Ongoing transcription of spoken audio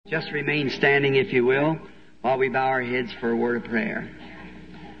Just remain standing, if you will, while we bow our heads for a word of prayer.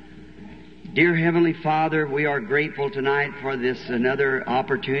 Dear Heavenly Father, we are grateful tonight for this another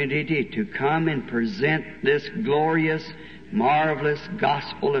opportunity to come and present this glorious, marvelous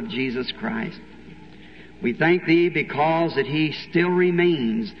gospel of Jesus Christ. We thank Thee because that He still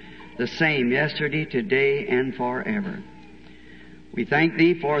remains the same yesterday, today, and forever. We thank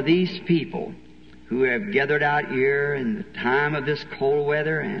Thee for these people who have gathered out here in the time of this cold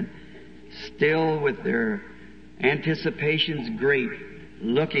weather and still with their anticipations great,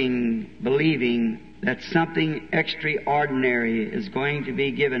 looking, believing that something extraordinary is going to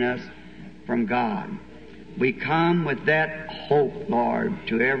be given us from God. We come with that hope, Lord,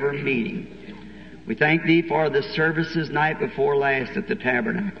 to every meeting. We thank Thee for the services night before last at the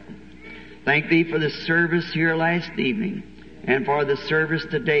Tabernacle. Thank Thee for the service here last evening and for the service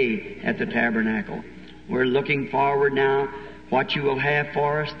today at the Tabernacle. We're looking forward now what You will have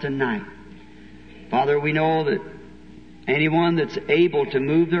for us tonight. Father, we know that anyone that's able to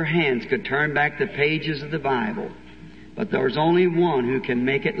move their hands could turn back the pages of the Bible. But there's only one who can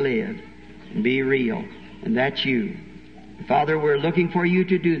make it live and be real, and that's You. Father, we're looking for You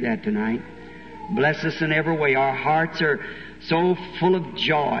to do that tonight. Bless us in every way. Our hearts are so full of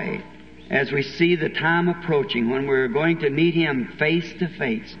joy as we see the time approaching when we're going to meet Him face to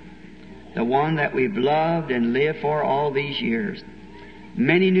face, the one that we've loved and lived for all these years.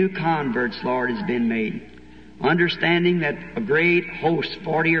 Many new converts, Lord, has been made, understanding that a great host,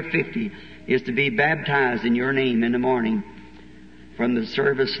 40 or 50, is to be baptized in Your name in the morning from the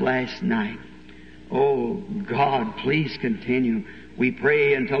service last night. Oh, God, please continue. We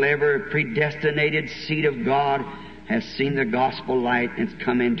pray until every predestinated seed of God has seen the gospel light and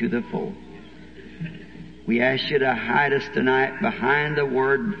come into the fold. We ask You to hide us tonight behind the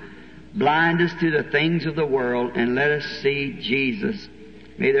Word, blind us to the things of the world, and let us see Jesus.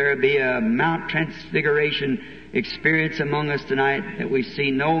 May there be a Mount Transfiguration experience among us tonight that we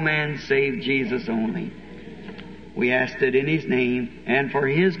see no man save Jesus only. We ask it in His name and for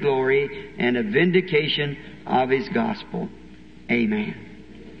His glory and a vindication of His gospel. Amen.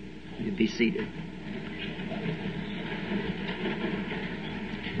 You be seated.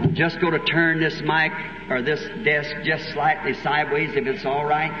 I'm just going to turn this mic or this desk just slightly sideways, if it's all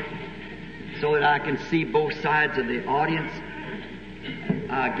right, so that I can see both sides of the audience.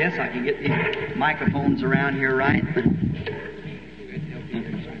 I guess I can get these microphones around here, right?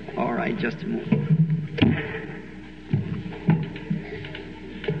 All right, just a moment.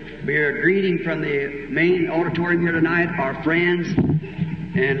 We are greeting from the main auditorium here tonight our friends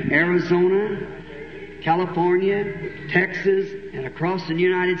in Arizona, California, Texas, and across the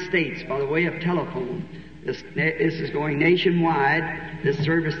United States by the way of telephone. This is going nationwide, this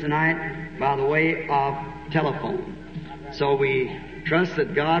service tonight, by the way of telephone. So we trust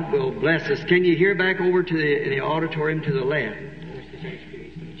that God will bless us. Can you hear back over to the auditorium to the left?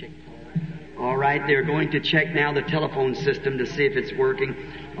 All right, they're going to check now the telephone system to see if it's working.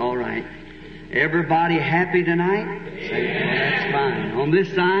 All right. Everybody happy tonight? Say, well, that's fine. On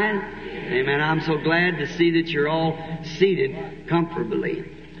this side, amen. I'm so glad to see that you're all seated comfortably.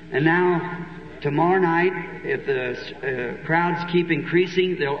 And now, tomorrow night, if the crowds keep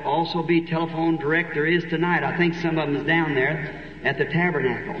increasing, there'll also be telephone direct. There is tonight. I think some of them is down there at the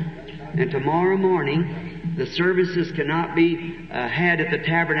Tabernacle. And tomorrow morning, the services cannot be had at the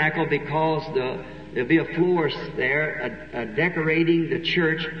Tabernacle because there'll be a florist there decorating the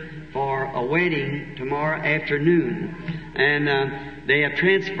church for a wedding tomorrow afternoon. And they have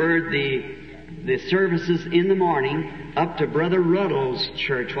transferred the services in the morning up to Brother Ruddle's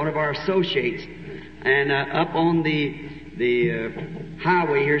church, one of our associates, and up on the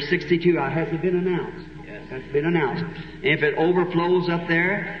highway here, 62. Has it been announced? Yes. It's been announced. If it overflows up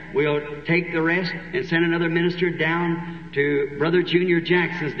there, we'll take the rest and send another minister down to Brother Junior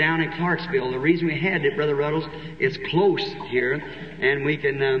Jackson's down in Clarksville. The reason we had it, Brother Ruddles, is close here, and we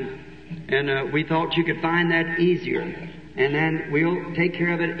can, we thought you could find that easier. And then we'll take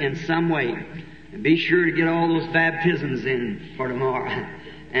care of it in some way. And be sure to get all those baptisms in for tomorrow.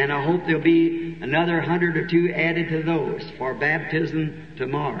 And I hope there'll be another 100 or 2 added to those for baptism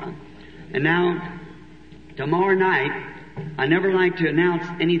tomorrow. And now, tomorrow night, I never like to announce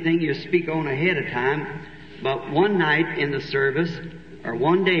anything you speak on ahead of time, but one night in the service, or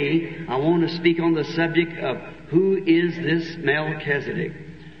one day, I want to speak on the subject of who is this Melchizedek,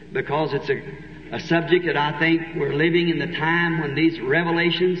 because it's a subject that I think we're living in the time when these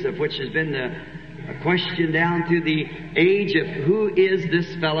revelations, of which has been a question down through the age of who is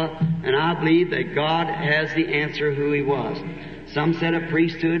this fella, and I believe that God has the answer who he was. Some said a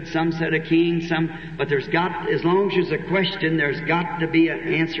priesthood, some said a king, but there's got, as long as there's a question, there's got to be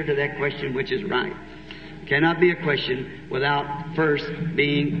an answer to that question which is right. Cannot be a question without first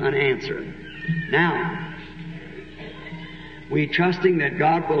being an answer. Now, we trusting that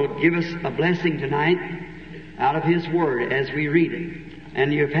God will give us a blessing tonight out of His Word as we read it.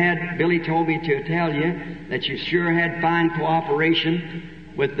 And Billy told me to tell you that you sure had fine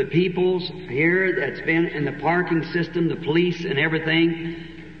cooperation with the peoples here that's been in the parking system, the police and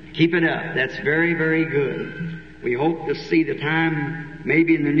everything. Keep it up. That's very, very good. We hope to see the time,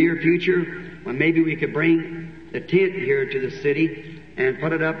 maybe in the near future, when maybe we could bring the tent here to the city and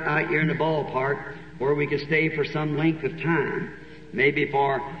put it up out here in the ballpark where we could stay for some length of time. Maybe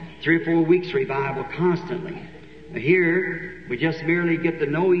for 3 or 4 weeks revival constantly. Here, we just merely get to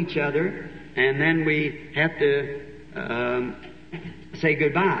know each other, and then we have to say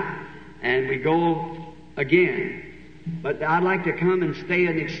goodbye, and we go again. But I'd like to come and stay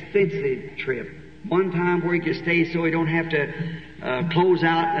an extensive trip. One time where you can stay so we don't have to close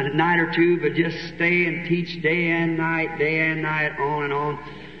out a night or two, but just stay and teach day and night, on and on.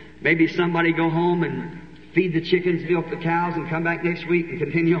 Maybe somebody go home and feed the chickens, milk the cows, and come back next week and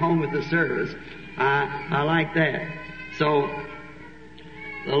continue on with the service. I like that. So,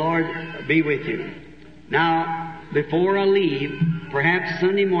 the Lord be with you. Now, before I leave, perhaps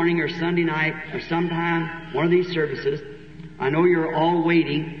Sunday morning or Sunday night or sometime, one of these services, I know you're all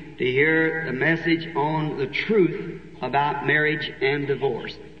waiting to hear the message on the truth about marriage and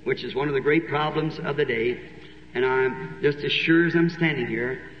divorce, which is one of the great problems of the day. And I'm just as sure as I'm standing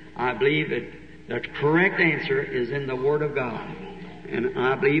here, I believe that the correct answer is in the Word of God. And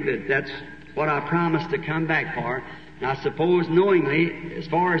I believe that that's what I promised to come back for. And I suppose knowingly, as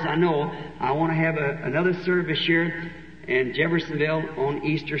far as I know, I want to have another service here in Jeffersonville on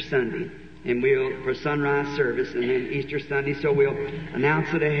Easter Sunday. And for sunrise service and then Easter Sunday. So we'll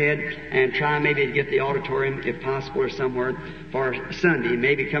announce it ahead and try maybe to get the auditorium, if possible, or somewhere for Sunday.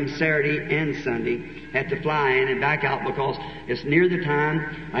 Maybe come Saturday and Sunday. Have to fly in and back out because it's near the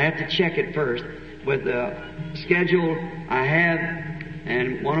time. I have to check it first with the schedule I have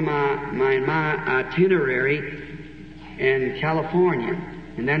and one of my itinerary in California.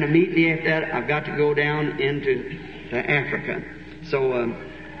 And then immediately after that, I've got to go down into Africa. So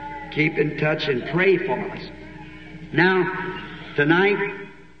keep in touch and pray for us. Now, tonight,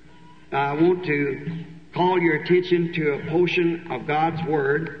 I want to call your attention to a portion of God's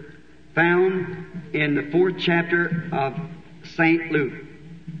Word found in the 4th chapter of St. Luke.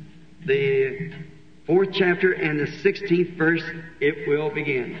 The 4th chapter and the 16th verse, it will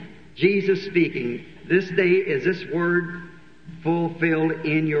begin. Jesus speaking, "This day is this word fulfilled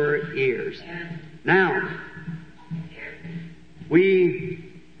in your ears." Now, we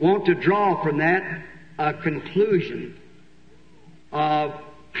want to draw from that a conclusion of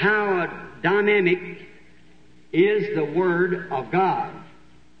how dynamic is the Word of God.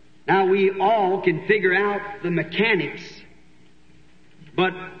 Now, we all can figure out the mechanics,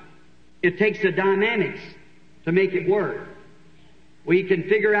 but it takes the dynamics to make it work. We can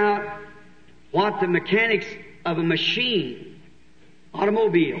figure out what the mechanics of a machine,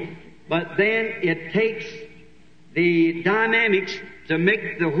 automobile, but then it takes the dynamics to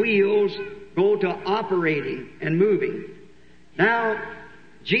make the wheels go to operating and moving. Now,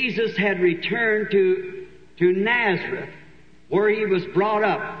 Jesus had returned to Nazareth, where He was brought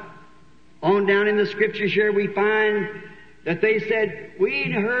up. On down in the Scriptures here we find that they said,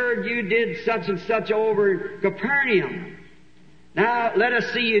 "We'd heard you did such and such over Capernaum. Now let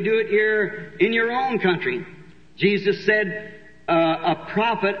us see you do it here in your own country." Jesus said, a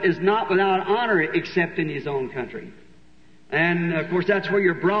prophet is not without honor except in his own country. And of course that's where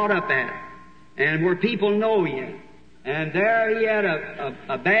you're brought up at, and where people know you. And there he had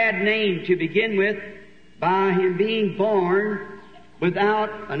a bad name to begin with by him being born without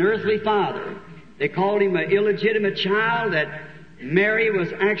an earthly father. They called him an illegitimate child, that Mary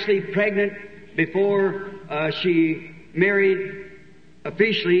was actually pregnant before she married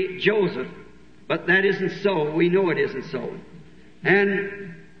officially Joseph. But that isn't so. We know it isn't so.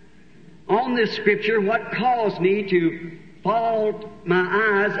 And on this Scripture, what caused me to fall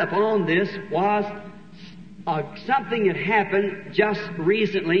my eyes upon this was something that happened just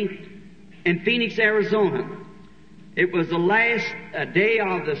recently in Phoenix, Arizona. It was the last day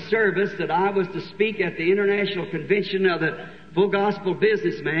of the service that I was to speak at the International Convention of the Full Gospel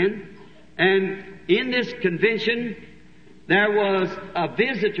Businessman. And in this convention, there was a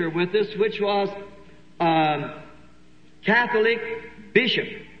visitor with us, which was a Catholic bishop,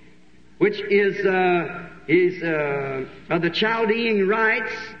 which is of the Chaldean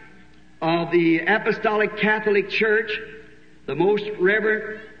rites of the Apostolic Catholic Church, the Most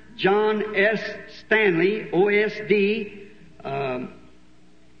Reverend John S. Stanley, OSD.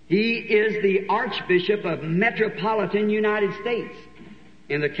 He is the Archbishop of Metropolitan United States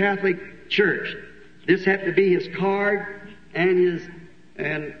in the Catholic Church. This happened to be his card and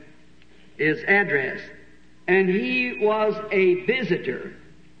his address. And he was a visitor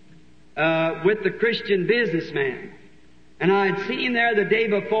with the Christian businessman. And I had seen him there the day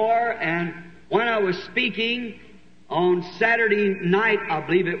before, and when I was speaking on Saturday night, I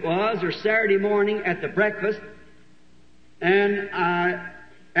believe it was, or Saturday morning at the breakfast, and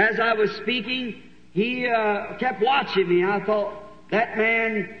as I was speaking, he kept watching me. I thought, that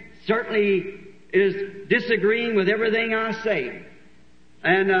man certainly is disagreeing with everything I say.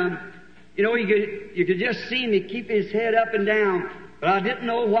 And, you could just see him. He keep his head up and down, but I didn't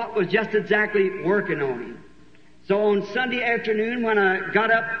know what was just exactly working on him. So on Sunday afternoon, when I got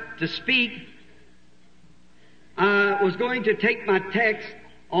up to speak, I was going to take my text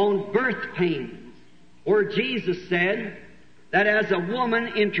on birth pains, where Jesus said that as a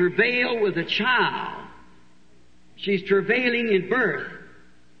woman in travail with a child, she's travailing in birth.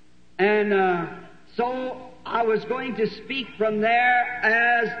 And so I was going to speak from there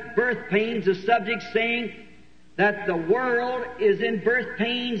as birth pains, the subject saying that the world is in birth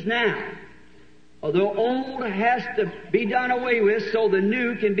pains now. The old has to be done away with so the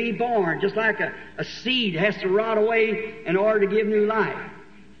new can be born, just like a seed has to rot away in order to give new life.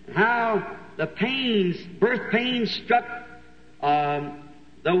 How the pains, birth pains struck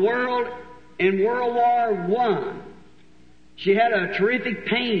the world in World War I. She had a terrific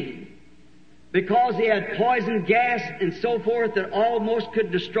pain because he had poison gas and so forth that almost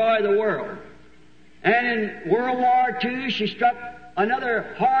could destroy the world. And in World War II, she struck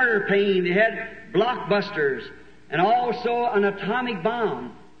another harder pain. They had blockbusters and also an atomic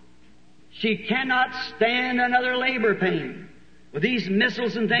bomb. She cannot stand another labor pain. With these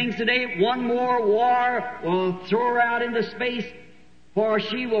missiles and things today, one more war will throw her out into space, for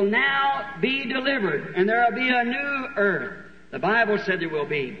she will now be delivered, and there will be a new earth. The Bible said there will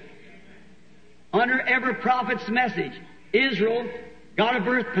be. Under every prophet's message, Israel got a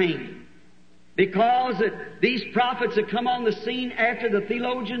birth pain, because these prophets had come on the scene after the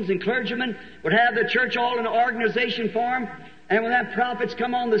theologians and clergymen would have the church all in organization form. And when that prophets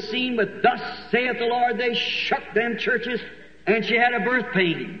come on the scene with "Thus saith the Lord," they shook them churches, and she had a birth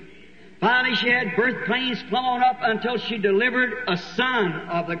pain. Finally, she had birth pains plumb on up until she delivered a son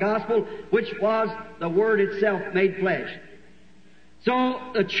of the gospel, which was the Word itself made flesh.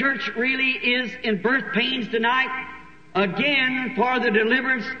 So the church really is in birth pains tonight, again for the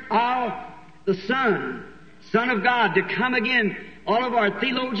deliverance of the Son of God, to come again. All of our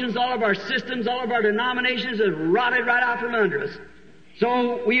theologians, all of our systems, all of our denominations have rotted right out from under us.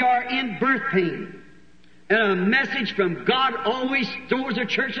 So we are in birth pain. And a message from God always throws a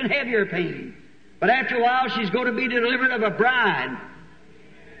church in heavier pain. But after a while, she's going to be delivered of a bride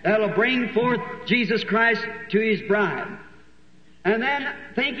that'll bring forth Jesus Christ to His bride. And then,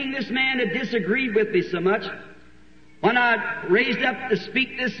 thinking this man had disagreed with me so much, when I raised up to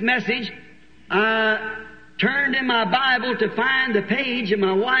speak this message, I turned in my Bible to find the page, and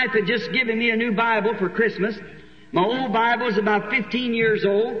my wife had just given me a new Bible for Christmas. My old Bible is about 15 years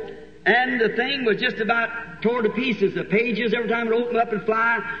old, and the thing was just about tore to pieces. The pages, every time it opened up and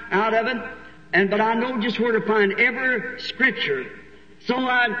fly out of it. But I know just where to find every scripture. So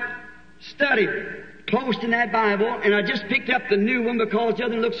I studied close in that Bible, and I just picked up the new one because the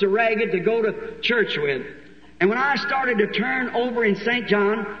other one looked so ragged to go to church with. And when I started to turn over in St.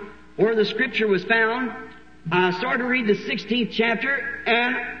 John, where the scripture was found, I started to read the 16th chapter,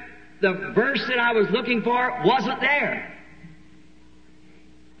 and the verse that I was looking for wasn't there.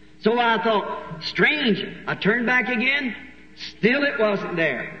 So I thought, strange. I turned back again, still it wasn't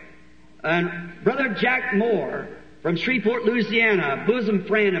there. And Brother Jack Moore from Shreveport, Louisiana, a bosom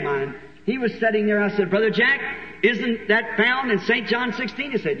friend of mine, he was sitting there. I said, "Brother Jack, isn't that found in St. John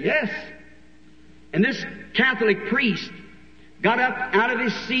 16? He said, "Yes." And this Catholic priest got up out of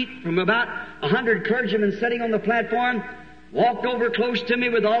his seat from about 100 clergymen sitting on the platform, walked over close to me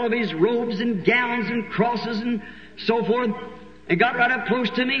with all of his robes and gowns and crosses and so forth, and got right up close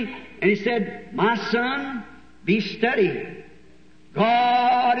to me, and he said, "My son, be steady.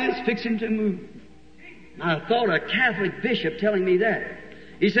 God is fixing to move." I thought, a Catholic bishop telling me that.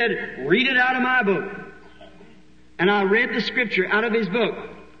 He said, "Read it out of my book." And I read the scripture out of his book,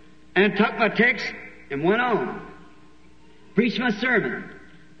 and took my text and went on. Preached my sermon.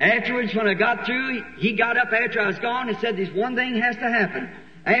 Afterwards, when I got through, he got up after I was gone and said, "There's one thing has to happen.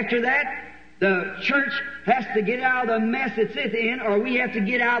 After that, the church has to get out of the mess it's in, or we have to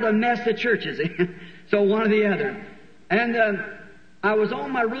get out of the mess the church is in." So one or the other. And I was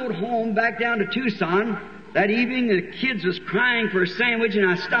on my road home back down to Tucson that evening. The kids was crying for a sandwich, and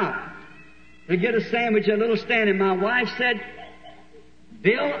I stopped to get a sandwich at a little stand. And my wife said,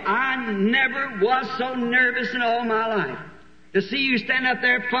 Bill, I never was so nervous in all my life. To see you stand up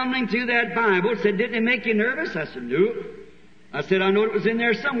there fumbling through that Bible. Said, didn't it make you nervous? I said, no. I said, I know it was in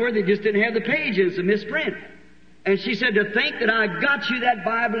there somewhere. They just didn't have the pages, a misprint. And she said, to think that I got you that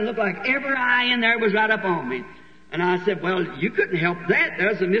Bible and looked like every eye in there was right up on me. And I said, well, you couldn't help that.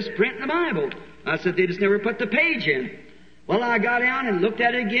 There's a misprint in the Bible. I said, they just never put the page in. Well, I got down and looked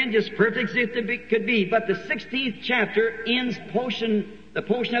at it again, just perfect as it could be. But the 16th chapter ends the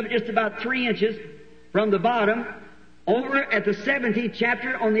portion of it just about 3 inches from the bottom. Over at the 17th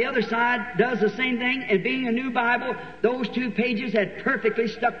chapter on the other side does the same thing. And being a new Bible, those 2 pages had perfectly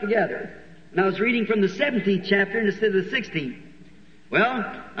stuck together. And I was reading from the 17th chapter instead of the 16th.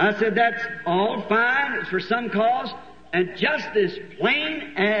 Well, I said, that's all fine. It's for some cause. And just as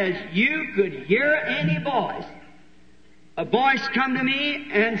plain as you could hear any voice, a voice come to me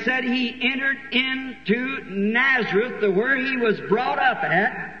and said he entered into Nazareth, where he was brought up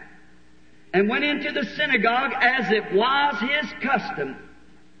at, and went into the synagogue as it was his custom.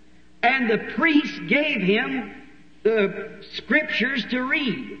 And the priest gave him the scriptures to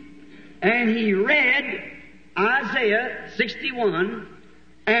read. And he read Isaiah 61,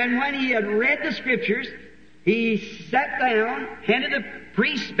 and when he had read the scriptures, he sat down, handed the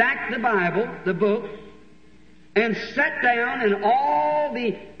priest back the Bible, the book, and sat down, and all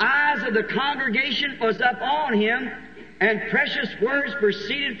the eyes of the congregation was up on him, and precious words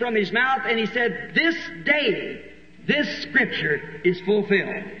proceeded from his mouth, and he said, this day, this scripture is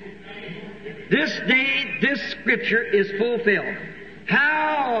fulfilled. This day, this scripture is fulfilled.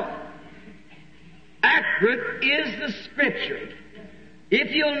 How accurate is the scripture?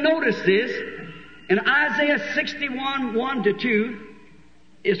 If you'll notice this, in Isaiah 61, 1-2,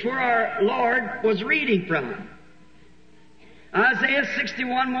 is where our Lord was reading from. Isaiah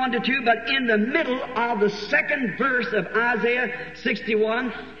 61, 1-2, but in the middle of the second verse of Isaiah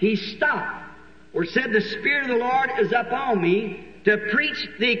 61, he stopped, where it said, the Spirit of the Lord is upon me to preach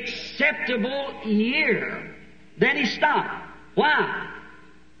the acceptable year. Then he stopped. Why?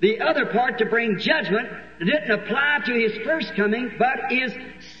 The other part, to bring judgment, didn't apply to his first coming, but his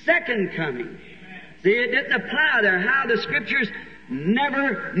second coming. See, it didn't apply there. How the Scriptures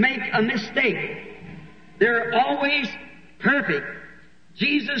never make a mistake. They're always perfect.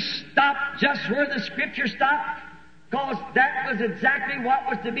 Jesus stopped just where the Scripture stopped, because that was exactly what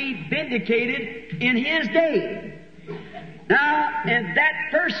was to be vindicated in his day. Now, in that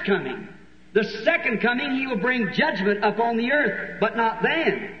first coming, the second coming, he will bring judgment upon the earth, but not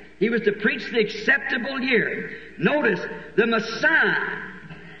then. He was to preach the acceptable year. Notice, the Messiah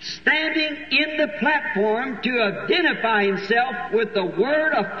standing in the platform to identify himself with the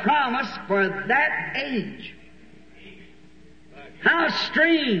word of promise for that age. How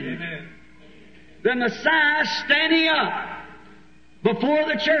strange. Amen. The Messiah standing up before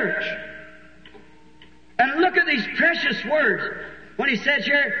the church. And look at these precious words when he says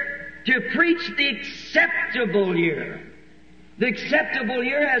here, to preach the acceptable year. The acceptable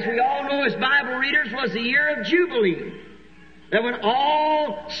year, as we all know as Bible readers, was the year of Jubilee. That when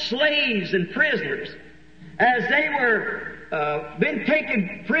all slaves and prisoners, as they were been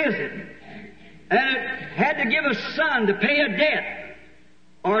taken prison, and it had to give a son to pay a debt,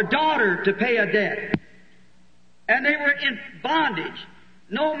 or a daughter to pay a debt, and they were in bondage.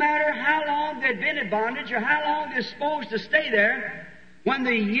 No matter how long they'd been in bondage or how long they're supposed to stay there, when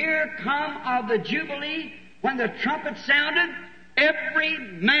the year come of the Jubilee, when the trumpet sounded, every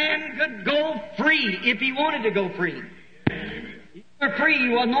man could go free if he wanted to go free. You were free,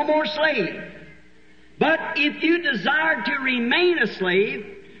 you were no more slave. But if you desired to remain a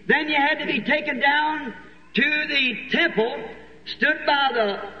slave, then you had to be taken down to the temple, stood by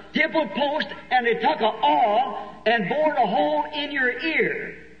the temple post, and they took an awl and bored a hole in your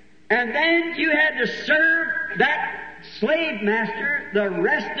ear. And then you had to serve that slave master the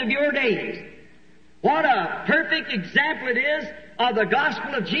rest of your days. What a perfect example it is of the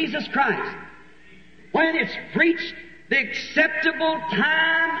gospel of Jesus Christ. When it's preached, the acceptable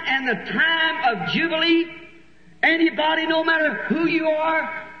time and the time of Jubilee, anybody, no matter who you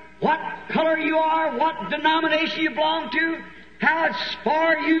are, what color you are, what denomination you belong to, how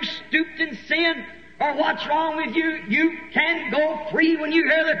far you stooped in sin, or what's wrong with you, you can go free when you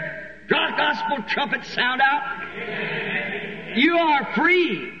hear the gospel trumpet sound out. You are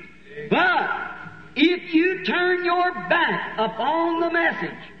free. But if you turn your back upon the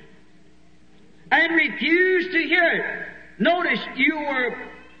message and refuse to hear it, notice you were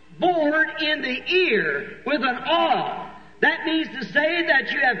bored in the ear with an awl. That means to say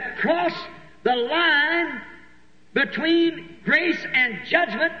that you have crossed the line between grace and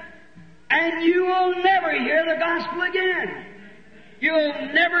judgment, and you will never hear the gospel again.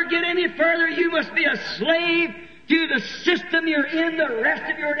 You'll never get any further. You must be a slave to the system you're in the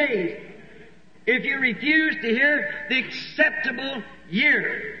rest of your days if you refuse to hear the acceptable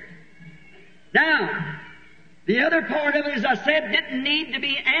year. Now, the other part of it, as I said, didn't need to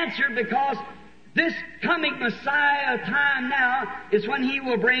be answered because this coming Messiah time now is when He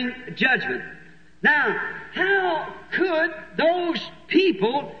will bring judgment. Now, how could those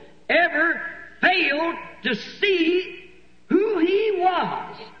people ever fail to see who He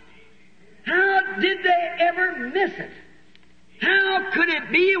was? How did they ever miss it? How could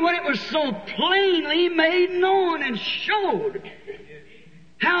it be when it was so plainly made known and showed?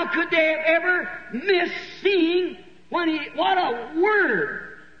 How could they have ever missed seeing when what a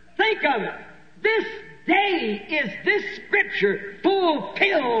word! Think of it. This day is this Scripture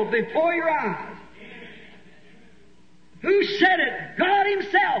fulfilled before your eyes. Who said it? God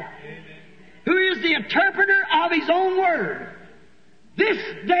Himself, who is the interpreter of His own Word. This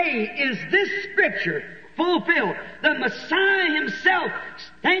day is this Scripture fulfilled. The Messiah Himself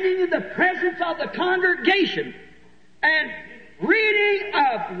standing in the presence of the congregation and reading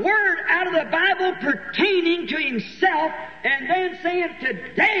a word out of the Bible pertaining to Himself and then saying,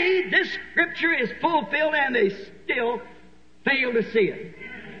 today this Scripture is fulfilled, and they still fail to see it.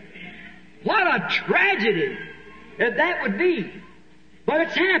 What a tragedy that would be. But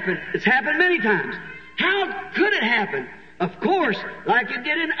it's happened. It's happened many times. How could it happen? Of course, like it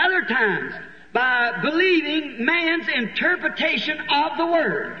did in other times, by believing man's interpretation of the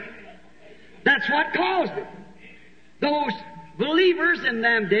Word. That's what caused it. Those believers in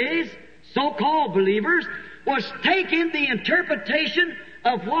them days, so-called believers, was taking the interpretation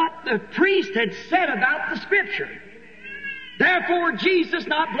of what the priest had said about the Scripture. Therefore, Jesus,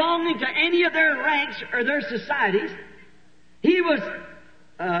 not belonging to any of their ranks or their societies, He was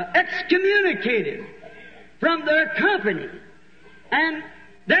excommunicated from their company. And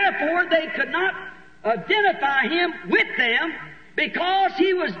therefore, they could not identify Him with them because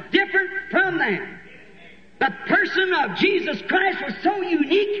He was different from them. The person of Jesus Christ was so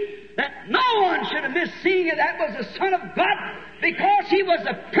unique that no one should have missed seeing it. That was the Son of God, because He was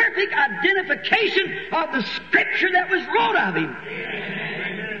a perfect identification of the Scripture that was wrote of Him.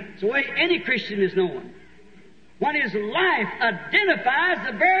 It's the way any Christian is known. When his life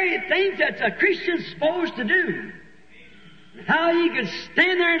identifies the very things that a Christian's supposed to do. How he could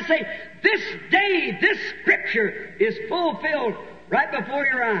stand there and say, this day, this Scripture is fulfilled right before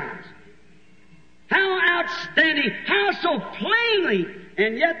your eyes. How outstanding, how so plainly,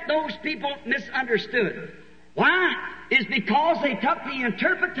 and yet those people misunderstood. Why? Is because they took the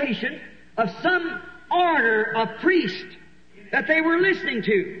interpretation of some order of priest that they were listening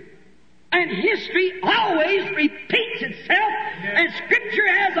to. And history always repeats itself, and Scripture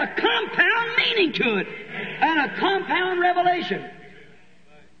has a compound meaning to it, and a compound revelation.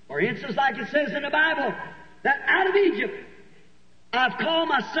 For instance, like it says in the Bible, that out of Egypt I've called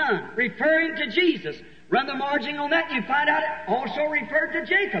my son, referring to Jesus. Run the margin on that, and you find out it also referred to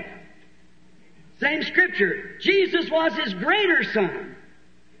Jacob. Same Scripture. Jesus was his greater son.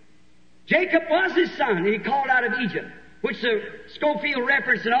 Jacob was his son, and he called out of Egypt, which the Schofield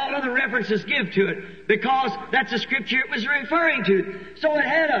reference and all other references give to it, because that's the Scripture it was referring to. So it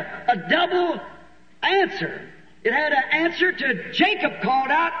had a double answer. It had an answer to Jacob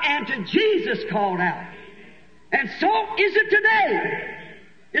called out and to Jesus called out. And so is it today.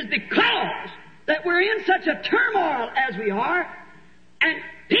 It's because that we're in such a turmoil as we are, and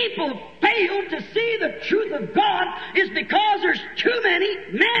people fail to see the truth of God, is because there's too many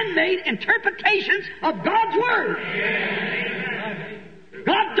man-made interpretations of God's Word.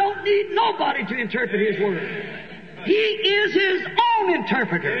 God don't need nobody to interpret His Word. He is His own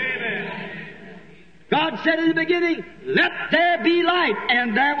interpreter. God said in the beginning, let there be light,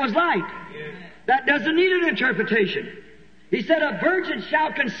 and there was light. That doesn't need an interpretation. He said a virgin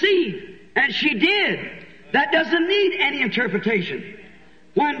shall conceive, and she did. That doesn't need any interpretation.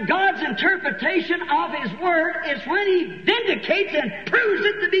 When God's interpretation of His Word is when He vindicates and proves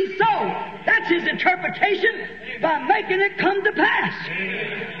it to be so. That's His interpretation, by making it come to pass.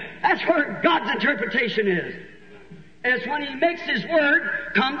 That's where God's interpretation is. It's when He makes His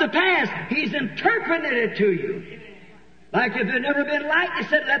Word come to pass. He's interpreted it to you. Like if there had never been light, He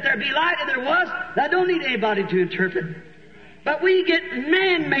said, let there be light, and there was. That don't need anybody to interpret. But we get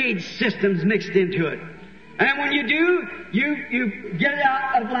man-made systems mixed into it. And when you do, you get it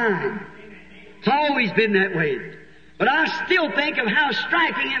out of line. It's always been that way. But I still think of how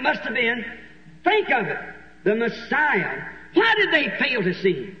striking it must have been. Think of it. the Messiah. Why did they fail to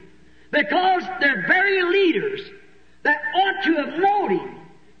see Him? Because their very leaders that ought to have known Him,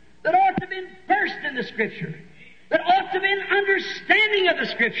 that ought to have been versed in the Scripture, that ought to have been understanding of the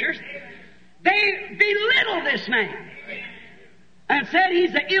Scriptures, they belittled this man and said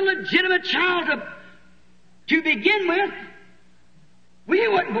he's an illegitimate child to begin with. We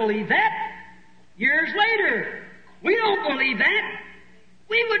wouldn't believe that. Years later, we don't believe that.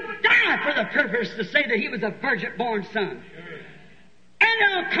 We would die for the purpose to say that he was a virgin-born son. And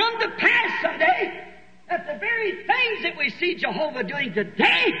it'll come to pass someday that the very things that we see Jehovah doing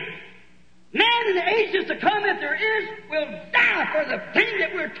today, man in the ages to come, if there is, will die for the thing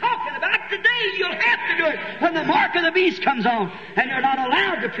that we're talking about today. You'll have to do it when the mark of the beast comes on, and you're not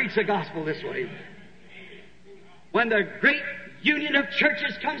allowed to preach the gospel this way. When the great union of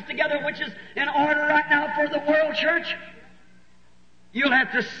churches comes together, which is in order right now for the world church, you'll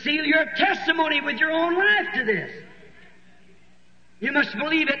have to seal your testimony with your own life to this. You must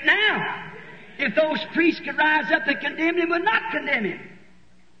believe it now. If those priests could rise up and condemn him, would not condemn him.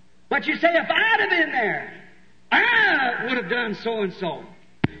 But you say, if I'd have been there, I would have done so and so.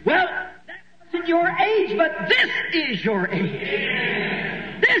 Well, that wasn't your age, but this is your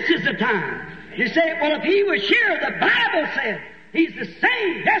age. This is the time. You say, well, if he was here, the Bible said he's the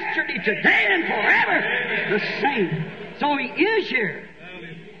same yesterday, today, and forever. The same. So he is here.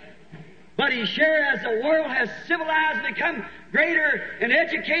 But he's here as the world has civilized and become greater and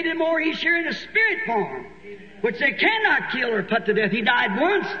educated more. He's here in a spirit form, which they cannot kill or put to death. He died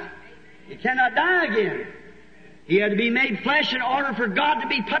once. He cannot die again. He had to be made flesh in order for God to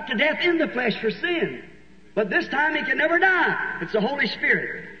be put to death in the flesh for sin. But this time he can never die. It's the Holy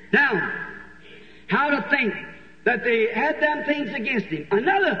Spirit. Now, how to think that they had them things against him.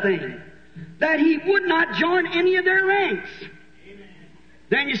 Another thing, that he would not join any of their ranks.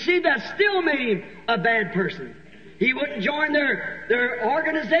 Then you see, that still made him a bad person. He wouldn't join their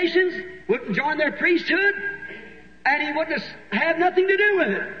organizations, wouldn't join their priesthood, and he wouldn't have nothing to do with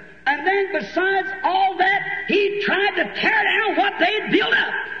it. And then besides all that, he tried to tear down what they had built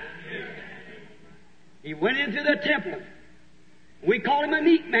up. He went into the temple. We call him a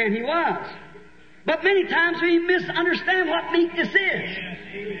meek man. He was. But many times we misunderstand what meekness is.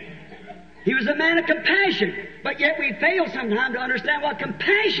 He was a man of compassion, but yet we fail sometimes to understand what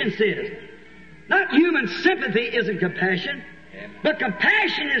compassion is. Not human sympathy isn't compassion, but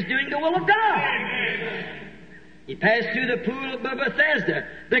compassion is doing the will of God. He passed through the pool of Bethesda,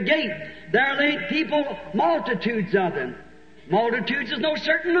 the gate. There laid people, multitudes of them. Multitudes is no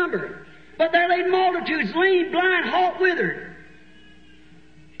certain number. But there laid multitudes, lame, blind, halt, withered.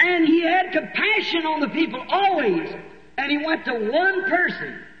 And he had compassion on the people always. And he went to one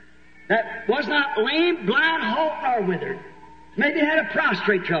person that was not lame, blind, halt, nor withered. Maybe he had a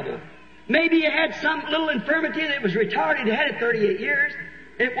prostrate trouble. Maybe he had some little infirmity that was retarded. He had it 38 years.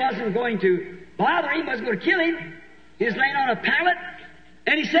 It wasn't going to bother him. It wasn't going to kill him. He was laying on a pallet.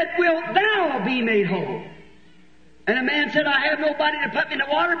 And he said, "Wilt thou be made whole?" And the man said, "I have nobody to put me in the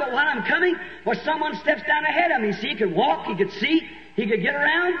water, but while I'm coming, well, someone steps down ahead of me." See, he could walk, he could see, he could get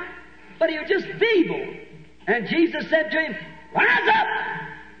around, but he was just feeble. And Jesus said to him, "Rise up,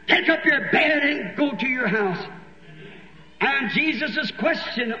 take up your bed and go to your house." And Jesus'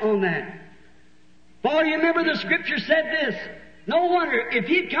 question on that. For you remember the Scripture said this. No wonder if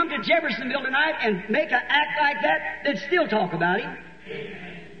he'd come to Jeffersonville tonight and make an act like that, they'd still talk about him.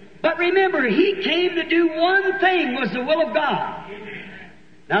 But remember, he came to do one thing, was the will of God.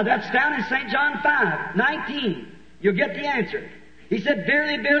 Now that's down in St. John 5:19. You'll get the answer. He said,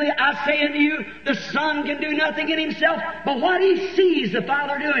 "Verily, verily, I say unto you, the Son can do nothing in himself, but what he sees the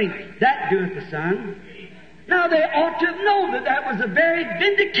Father doing, that doeth the Son." Now they ought to have known that that was the very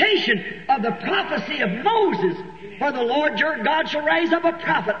vindication of the prophecy of Moses. For the Lord your God shall raise up a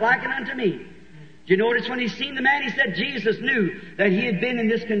prophet like unto me. Did you notice when he seen the man, he said Jesus knew that he had been in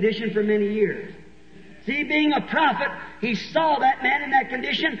this condition for many years. See, being a prophet, he saw that man in that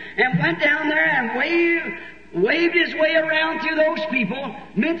condition and went down there and waved his way around through those people,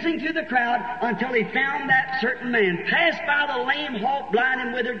 mincing through the crowd until he found that certain man, passed by the lame, halt, blind,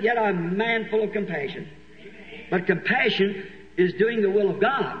 and withered, yet a man full of compassion. But compassion is doing the will of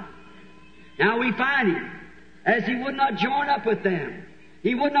God. Now we find him, as he would not join up with them.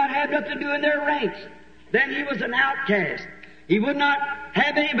 He would not have nothing to do in their ranks. Then he was an outcast. He would not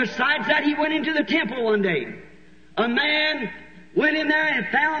have any. Besides that, he went into the temple one day. A man went in there and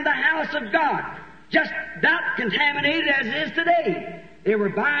found the house of God, just about contaminated as it is today. They were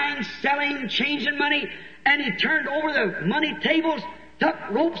buying, selling, changing money, and he turned over the money tables, took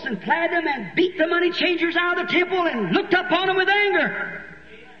ropes and plaited them, and beat the money changers out of the temple and looked up on them with anger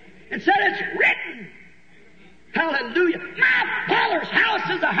and said, "It's written, Hallelujah. My Father's house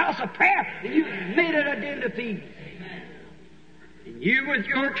is a house of prayer, and you've made it a den of thieves. And you, with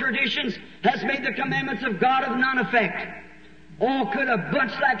your traditions, has made the commandments of God of none effect. Oh, could a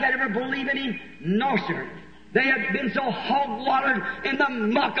bunch like that ever believe in Him? No, sir. They had been so hog-watered in the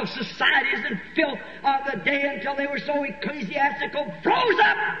muck of societies and filth of the day until they were so ecclesiastical, froze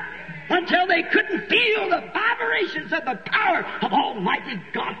up until they couldn't feel the vibrations of the power of Almighty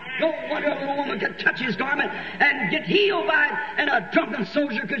God. No wonder a little woman could touch His garment and get healed by it, and a drunken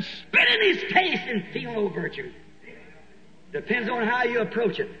soldier could spit in His face and feel no virtue. Depends on how you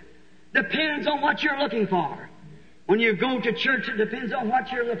approach it. Depends on what you're looking for. When you go to church, it depends on what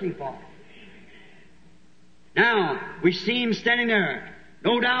you're looking for. Now, we see Him standing there,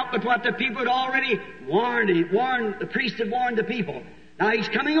 no doubt but what the people had already warned. The priest had warned the people. Now He's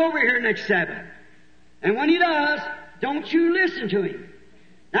coming over here next Sabbath. And when He does, don't you listen to Him.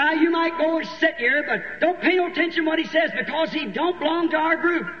 Now you might go and sit here, but don't pay no attention to what He says, because He don't belong to our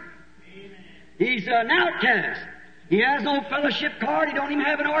group. He's an outcast. He has no fellowship card. He don't even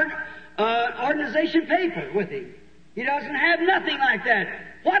have an organization paper with him. He doesn't have nothing like that.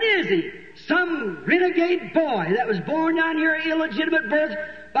 What is he? Some renegade boy that was born down here illegitimate birth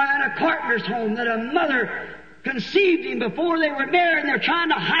by a carpenter's home, that a mother conceived him before they were married, and they're trying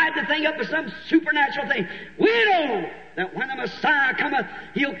to hide the thing up with some supernatural thing. We know that when the Messiah cometh,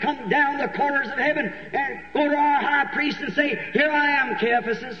 He'll come down the corners of heaven and go to our high priest and say, "Here I am,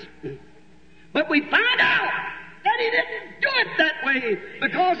 Caiaphas." But we find out that He didn't do it that way,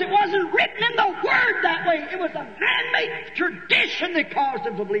 because it wasn't written in the Word that way. It was a man-made tradition that caused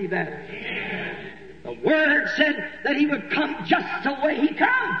them to believe that. The Word said that He would come just the way He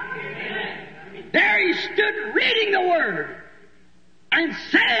come. There He stood reading the Word and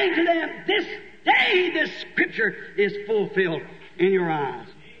saying to them, "This day this Scripture is fulfilled in your eyes."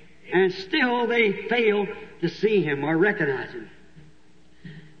 And still they failed to see Him or recognize Him,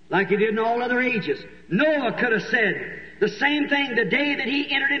 like He did in all other ages. Noah could have said the same thing the day that he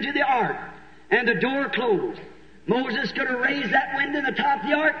entered into the ark and the door closed. Moses could have raised that window in the top of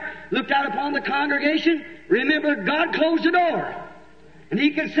the ark, looked out upon the congregation, remembered God closed the door. And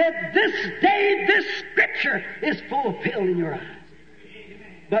he could have said, "This day this Scripture is fulfilled in your eyes."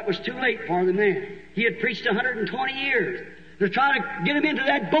 But it was too late for the man. He had preached 120 years to try to get him into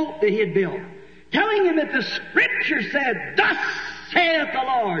that boat that he had built, telling him that the Scripture said, "Thus saith the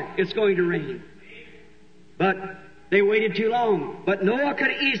Lord, it's going to rain." But they waited too long. But Noah could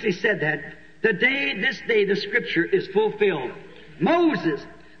have easily said that. This day, the Scripture is fulfilled. Moses,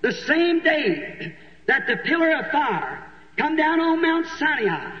 the same day that the pillar of fire come down on Mount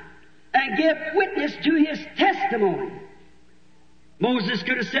Sinai and give witness to his testimony, Moses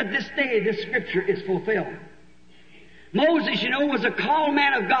could have said, "This day, the Scripture is fulfilled." Moses, was a called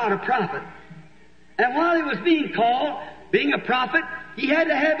man of God, a prophet. And while he was being called, being a prophet, he had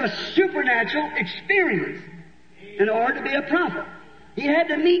to have a supernatural experience in order to be a prophet. He had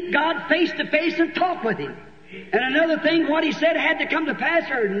to meet God face to face and talk with Him. And another thing, what he said had to come to pass,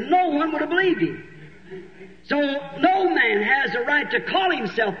 or no one would have believed him. So no man has a right to call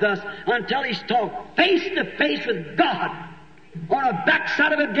himself thus until he's talked face to face with God on a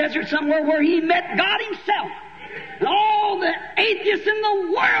backside of a desert somewhere where he met God Himself. And all the atheists in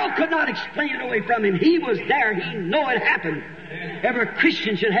the world could not explain it away from him. He was there. He knew it happened. Every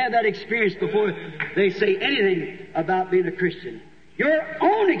Christian should have that experience before they say anything about being a Christian. Your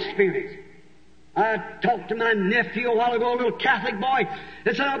own experience. I talked to my nephew a while ago, a little Catholic boy,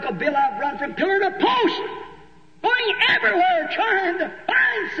 that said, "Uncle Bill, I've run from pillar to post, going everywhere trying to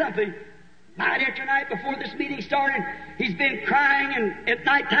find something." Night after night before this meeting started, he's been crying, and at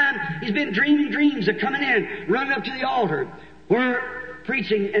night time he's been dreaming dreams of coming in, running up to the altar. We're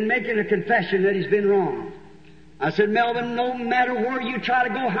preaching and making a confession that he's been wrong. I said, "Melvin, no matter where you try to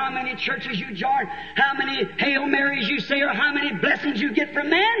go, how many churches you join, how many Hail Marys you say, or how many blessings you get from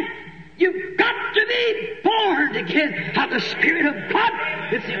man, you've got to be born again of the Spirit of God.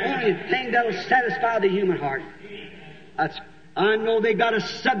 It's the only thing that'll satisfy the human heart." I know they got a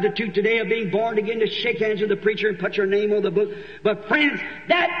substitute today of being born again to shake hands with the preacher and put your name on the book. But friends,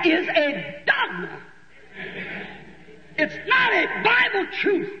 that is a dogma. It's not a Bible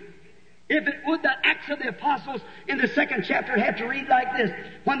truth. If it would, the Acts of the Apostles in the 2nd chapter have to read like this.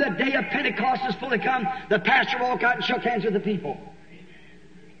 When the day of Pentecost is fully come, the pastor walked out and shook hands with the people.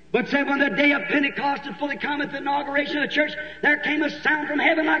 But said, when the day of Pentecost is fully come at the inauguration of the church, there came a sound from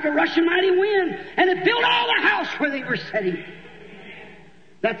heaven like a rushing mighty wind, and it filled all the house where they were sitting.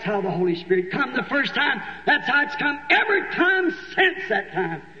 That's how the Holy Spirit come the first time. That's how it's come every time since that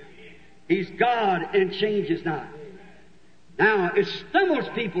time. He's God and changes not. Now, it stumbles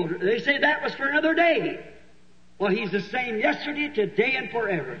people. They say that was for another day. Well, He's the same yesterday, today, and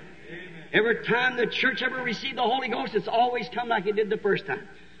forever. Every time the church ever received the Holy Ghost, it's always come like it did the first time.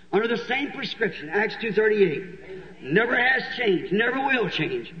 Under the same prescription, Acts 2:38. Never has changed, never will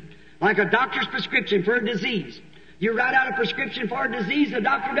change. Like a doctor's prescription for a disease. You write out a prescription for a disease, the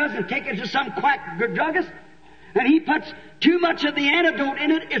doctor doesn't take it to some quack druggist, and he puts too much of the antidote in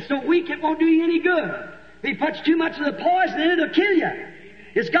it. It's so weak it won't do you any good. If he puts too much of the poison in it, it'll kill you.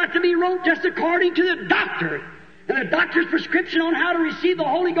 It's got to be wrote just according to the doctor. And the doctor's prescription on how to receive the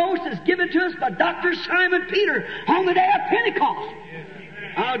Holy Ghost is given to us by Dr. Simon Peter on the day of Pentecost.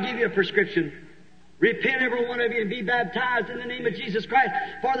 I'll give you a prescription. Repent, every one of you, and be baptized in the name of Jesus Christ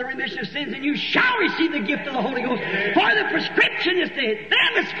for the remission of sins, and you shall receive the gift of the Holy Ghost. For the prescription is to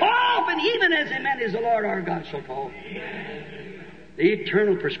them as far off, and even as amen is the Lord our God shall call. The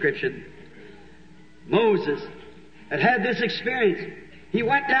eternal prescription. Moses had this experience. He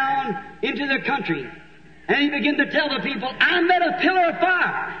went down into the country, and he began to tell the people, I met a pillar of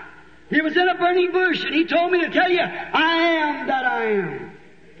fire. He was in a burning bush, and he told me to tell you, I am that I am.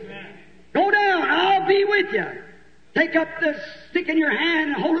 Go down, I'll be with you. Take up the stick in your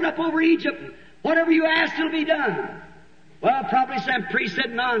hand and hold it up over Egypt. Whatever you ask, it'll be done. Well, probably some priest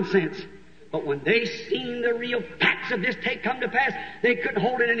said nonsense. But when they seen the real facts of this take come to pass, they couldn't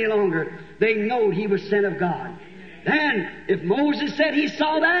hold it any longer. They knowed he was sent of God. Then, if Moses said he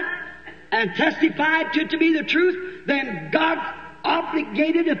saw that and testified to it to be the truth, then God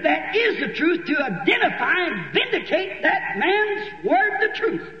obligated, if that is the truth, to identify and vindicate that man's word the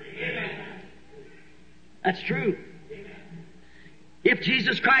truth. That's true. If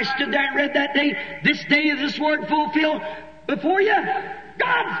Jesus Christ stood there and read that day, this day is this word fulfilled before you,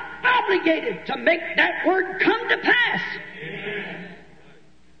 God's obligated to make that word come to pass.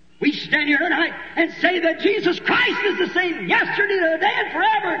 We stand here tonight and say that Jesus Christ is the same yesterday, today, and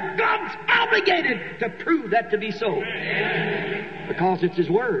forever. God's obligated to prove that to be so. Because it's His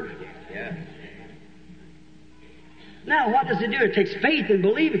Word. Now, what does it do? It takes faith in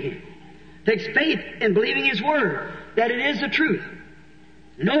believing Him. It takes faith in believing His Word, that it is the truth.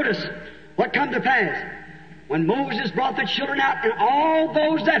 Notice what come to pass. When Moses brought the children out, and all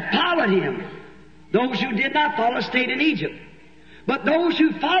those that followed him, those who did not follow stayed in Egypt. But those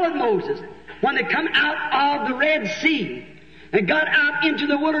who followed Moses, when they come out of the Red Sea and got out into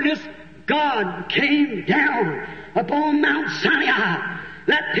the wilderness, God came down upon Mount Sinai.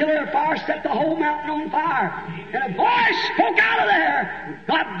 That pillar of fire set the whole mountain on fire. And a voice spoke out of there.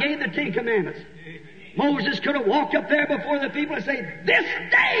 God gave the 10 Commandments. Moses could have walked up there before the people and said, this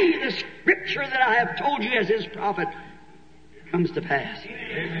day the scripture that I have told you as His prophet comes to pass.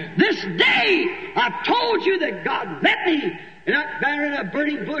 Amen. This day I've told you that God met me in a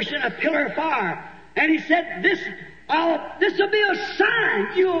burning bush in a pillar of fire. And He said, this will be a sign.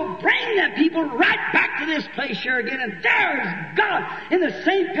 You'll bring them people right back to this place here again. And there's God in the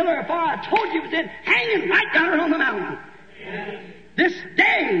same pillar of fire I told you was in, hanging right down on the mountain. Amen. This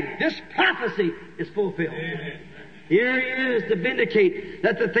day, this prophecy is fulfilled. Amen. Here He is to vindicate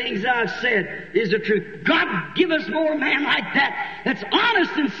that the things I've said is the truth. God, give us more men like that, that's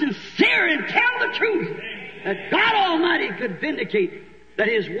honest and sincere and tell the truth. That God Almighty could vindicate that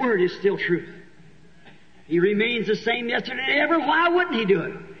His Word is still truth. He remains the same yesterday and ever. Why wouldn't He do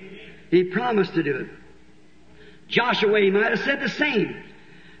it? He promised to do it. Joshua, He might have said the same.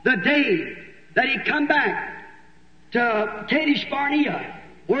 The day that He come back to Kadesh Barnea,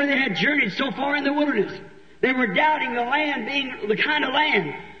 where they had journeyed so far in the wilderness, they were doubting the land being the kind of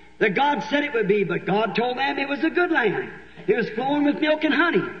land that God said it would be, but God told them it was a good land. It was flowing with milk and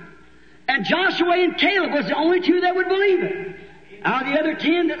honey. And Joshua and Caleb was the only 2 that would believe it. Out of the other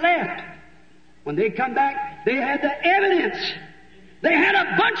 10 that left, when they come back, they had the evidence. They had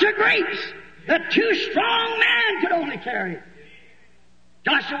a bunch of grapes that 2 strong men could only carry.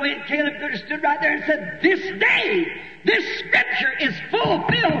 Joshua and Caleb could have stood right there and said, this day, this scripture is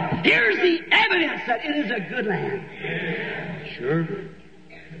fulfilled. Here's the evidence that it is a good land. Sure.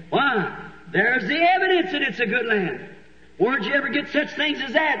 Why? There's the evidence that it's a good land. Where'd you ever get such things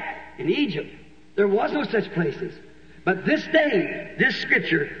as that? In Egypt. There was no such places. But this day, this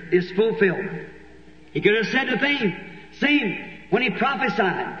scripture is fulfilled. He could have said the same when He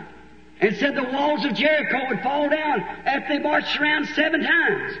prophesied and said the walls of Jericho would fall down after they marched around 7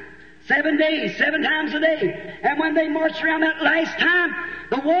 times. 7 days, 7 times a day. And when they marched around that last time,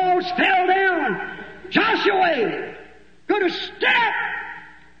 the walls fell down. Joshua could have stood up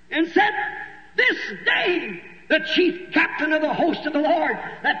and said, this day, the chief captain of the host of the Lord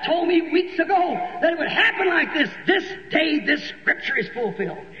that told me weeks ago that it would happen like this day, this scripture is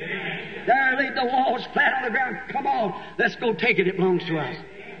fulfilled. There laid the walls flat on the ground. Come on, let's go take it. It belongs to us.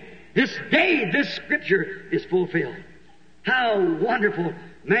 This day, this Scripture is fulfilled. How wonderful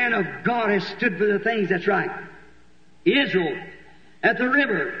man of God has stood for the things that's right. Israel, at the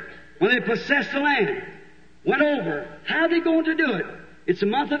river, when they possessed the land, went over. How are they going to do it? It's the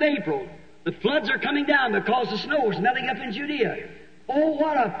month of April. The floods are coming down because the snow is melting up in Judea. Oh,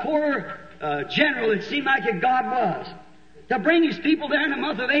 what a poor general it seemed like God was. To bring his people there in the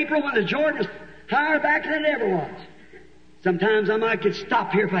month of April when the Jordan is higher back than it ever was. Sometimes I might could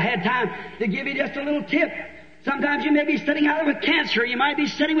stop here if I had time to give you just a little tip. Sometimes you may be sitting out there with cancer. You might be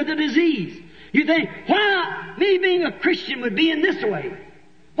sitting with a disease. You think, why me being a Christian would be in this way?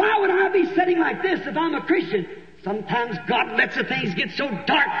 Why would I be sitting like this if I'm a Christian? Sometimes God lets the things get so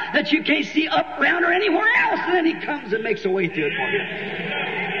dark that you can't see up, around, or anywhere else, and then He comes and makes a way through it for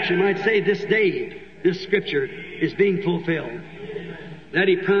you. She might say, this day, this Scripture is being fulfilled that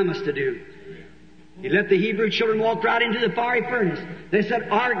He promised to do. He let the Hebrew children walk right into the fiery furnace. They said,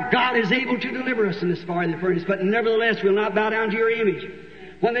 our God is able to deliver us in this fiery furnace, but nevertheless we'll not bow down to your image.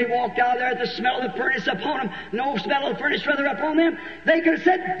 When they walked out there, the smell of the furnace upon them, no smell of the furnace rather upon them, they could have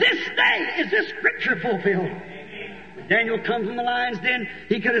said, this day is this Scripture fulfilled. When Daniel come from the lion's den,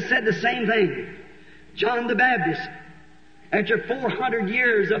 he could have said the same thing. John the Baptist, after 400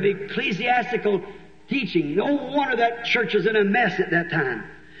 years of ecclesiastical teaching, no wonder that church was in a mess at that time.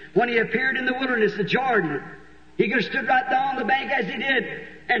 When he appeared in the wilderness of Jordan, he could have stood right down on the bank as he did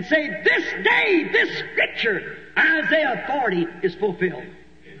and say, this day, this Scripture, Isaiah 40, is fulfilled.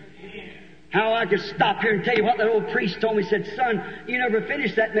 How I could stop here and tell you what that old priest told me. He said, son, you never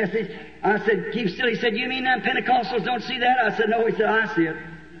finished that message. I said, keep still. He said, you mean them Pentecostals don't see that? I said, no. He said, I see it.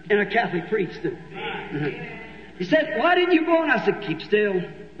 And a Catholic priest. He said, why didn't you go? And I said, keep still.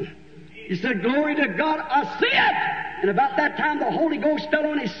 He said, glory to God, I see it! And about that time the Holy Ghost fell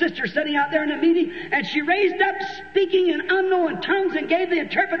on his sister sitting out there in the meeting, and she raised up speaking in unknown tongues and gave the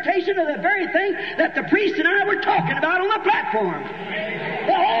interpretation of the very thing that the priest and I were talking about on the platform.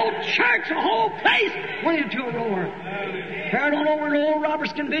 The whole church, the whole place went into a roar. Carried on over to Old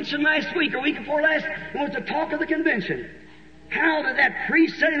Robert's convention last week, or week before last, and was the talk of the convention. How did that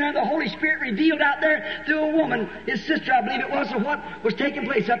priest sitting there, the Holy Spirit revealed out there through a woman, his sister, I believe it was, of what was taking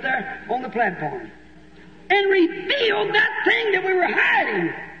place up there on the platform. And revealed that thing that we were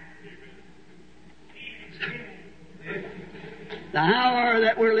hiding. The hour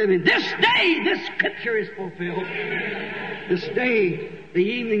that we're living. This day, this Scripture is fulfilled. This day, the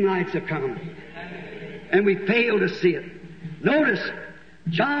evening lights have come. And we fail to see it. Notice,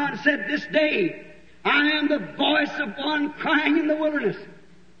 John said, this day, I am the voice of one crying in the wilderness.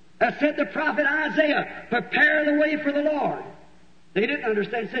 That said the prophet Isaiah, prepare the way for the Lord. They didn't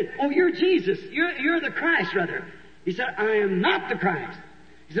understand. He said, oh, you're Jesus. You're the Christ, rather. He said, I am not the Christ.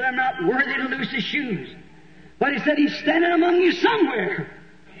 He said, I'm not worthy to loose his shoes. But he said, he's standing among you somewhere.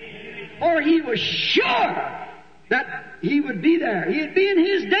 Or he was sure that he would be there. He'd be in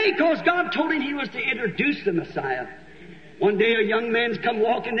his day because God told him he was to introduce the Messiah. One day a young man's come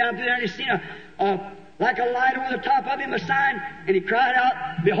walking down through there and he's seen like a light over the top of him, a sign, and he cried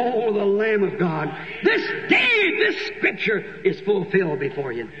out, behold the Lamb of God. This day, this Scripture is fulfilled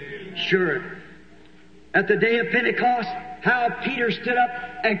before you. Sure. At the day of Pentecost, how Peter stood up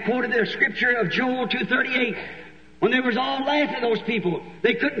and quoted the Scripture of Joel 2:38. When they was all laughing at those people,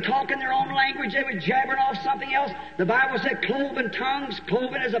 they couldn't talk in their own language, they were jabbering off something else. The Bible said cloven tongues,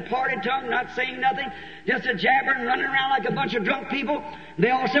 cloven is a parted tongue, not saying nothing, just a jabbering, running around like a bunch of drunk people.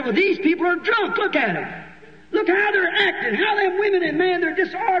 They all said, well, these people are drunk, look at them. Look how they're acting, how them women and men, they're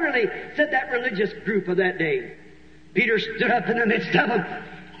disorderly, said that religious group of that day. Peter stood up in the midst of them,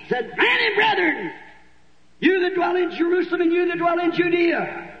 said, men and brethren, you that dwell in Jerusalem and you that dwell in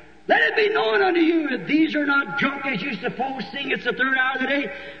Judea, let it be known unto you that these are not drunk as you suppose, seeing it's the third hour of the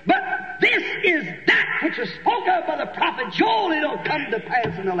day. But this is that which was spoken of by the prophet Joel. It'll come to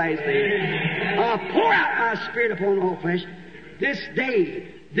pass in the last days. I'll pour out my Spirit upon all flesh. This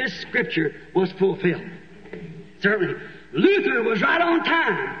day, this Scripture was fulfilled. Certainly. Luther was right on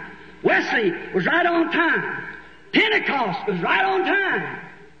time. Wesley was right on time. Pentecost was right on time.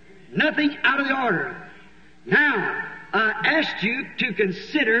 Nothing out of the order. Now, I asked you to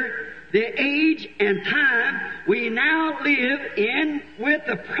consider the age and time we now live in with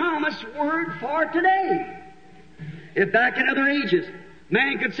the promised word for today. If back in other ages,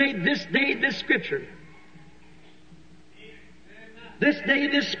 man could say, this day, this Scripture. This day,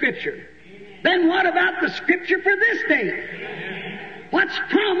 this Scripture. Then what about the Scripture for this day? What's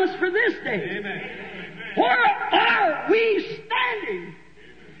promised for this day? Where are we standing?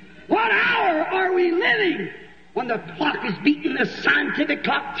 What hour are we living? When the clock is beating the scientific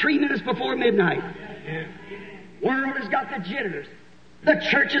clock 3 minutes before midnight. World has got the jitters. The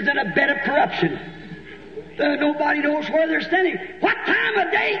church is in a bed of corruption. Nobody knows where they're standing. What time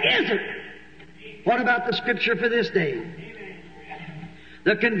of day is it? What about the Scripture for this day?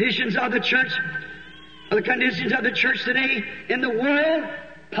 The conditions of the church today in the world,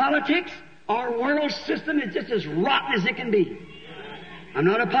 politics, our world system is just as rotten as it can be. I'm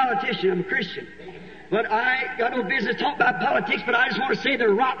not a politician, I'm a Christian. But I got no business talking about politics, but I just want to say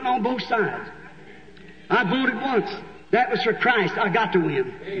they're rotten on both sides. I voted once. That was for Christ. I got to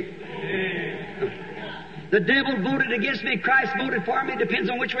win. The devil voted against me. Christ voted for me. Depends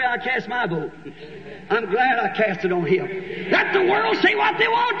on which way I cast my vote. I'm glad I cast it on Him. Let the world say what they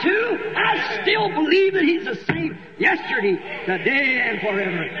want to. I still believe that He's the same yesterday, today, and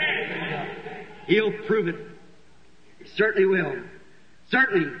forever. He'll prove it. He certainly will.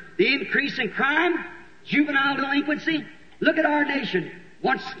 Certainly. The increase in crime, juvenile delinquency. Look at our nation.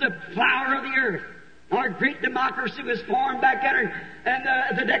 Once the flower of the earth. Our great democracy was formed back there,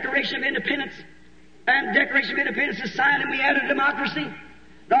 and the Declaration of Independence. And Declaration of Independence is signed, and we had a democracy.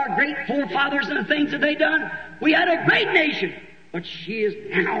 Our great forefathers and the things that they done, we had a great nation. But she is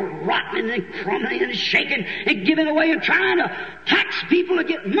now rotten and crumbling and shaking and giving away and trying to tax people to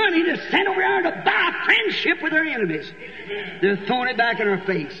get money to send over there to buy friendship with their enemies. They're throwing it back in our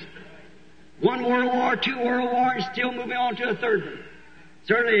face. One world war, two world war, and still moving on to a third one.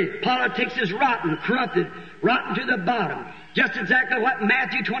 Certainly, politics is rotten, corrupted, rotten to the bottom. Just exactly what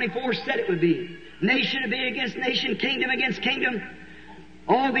Matthew 24 said it would be. Nation to be against nation, kingdom against kingdom.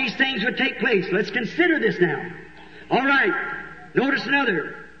 All these things would take place. Let's consider this now. All right. Notice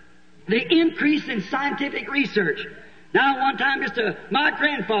another. The increase in scientific research. Now, one time, my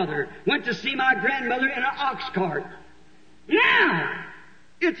grandfather went to see my grandmother in an ox cart. Now,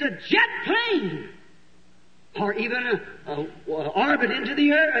 it's a jet plane. Or even a orbit into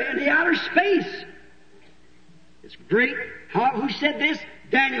the air, in the outer space. It's great. Who said this?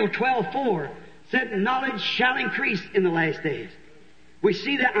 Daniel 12:4 said, knowledge shall increase in the last days. We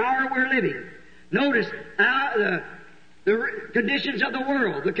see the hour we're living. Notice the conditions of the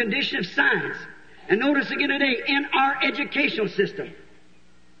world, the condition of science. And notice again today, in our educational system.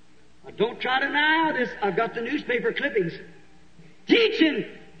 Now, don't try to deny this. I've got the newspaper clippings. Teaching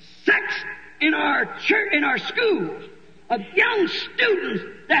sex in our church, in our schools, of young students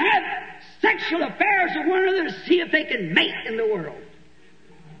that have sexual affairs with one another to see if they can mate in the world.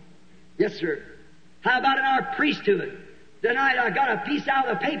 Yes, sir. How about in our priesthood? Tonight I got a piece out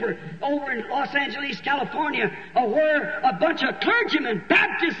of the paper over in Los Angeles, California, where a bunch of clergymen,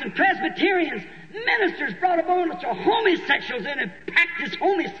 Baptists and Presbyterians, ministers brought a bunch of homosexuals in and practiced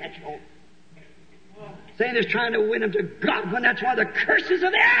homosexual. Saying they're trying to win them to God when that's one of the curses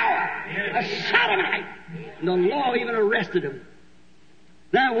of the hour. A sodomite. And the law even arrested them.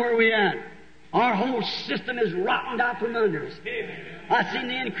 Now where are we at? Our whole system is rotted out from under us. I've seen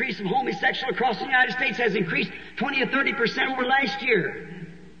the increase of homosexual across the United States has increased 20 or 30% over last year.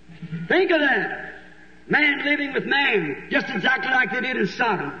 Think of that. Man living with man, just exactly like they did in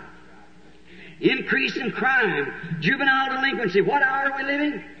Sodom. Increase in crime, juvenile delinquency. What hour are we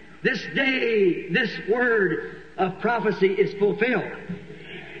living? This day, this word of prophecy is fulfilled.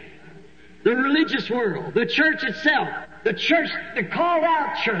 The religious world, the church itself, the church, the called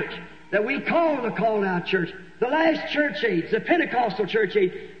out church, that we call the called out church, the last church age, the Pentecostal church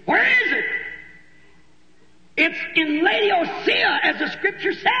age. Where is it? It's in Laodicea, as the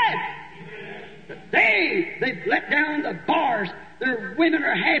Scripture said. They've let down the bars. Their women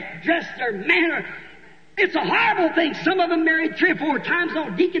are half dressed. Their men are. It's a horrible thing. Some of them married 3 or 4 times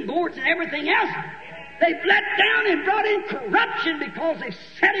on deacon boards and everything else. They've let down and brought in corruption because they've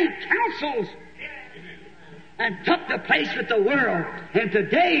set in councils and took the place with the world. And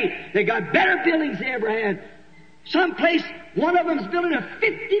today, they got better buildings they ever had. Someplace, one of them's building a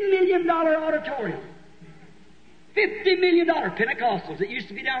 $50 million auditorium. $50 million. Pentecostals. It used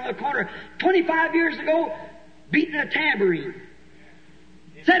to be down on the corner 25 years ago, beating a tambourine.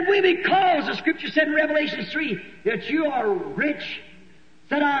 Said we because the Scripture said in Revelation 3 that you are rich.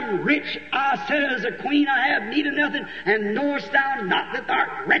 Said I'm rich. I said as a queen I have need of nothing. And knowest thou not that thou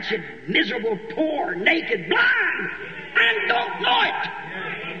art wretched, miserable, poor, naked, blind, and don't know it.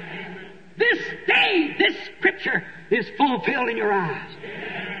 This day, this Scripture is fulfilled in your eyes.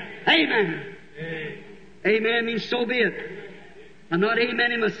 Amen. Amen means so be it. I'm not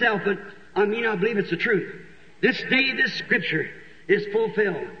amening myself, but I believe it's the truth. This day, this Scripture is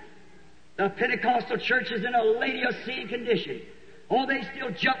fulfilled. The Pentecostal church is in a Laodicean condition. Oh, they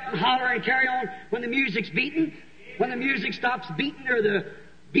still jump and holler and carry on when the music's beating. When the music stops beating, or the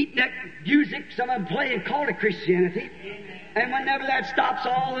beatnik music, some of them play and call it Christianity. And whenever that stops,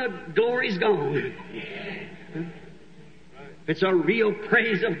 all the glory's gone. It's a real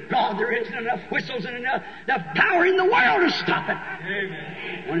praise of God. There isn't enough whistles and enough power in the world to stop it.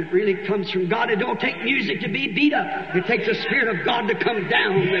 Amen. When it really comes from God, it don't take music to be beat up. It takes the Spirit of God to come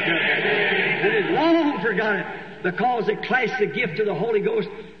down with it. And it long for God, because it clashed the gift of the Holy Ghost,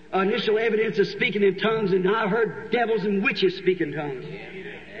 initial evidence of speaking in tongues, and I heard devils and witches speak in tongues.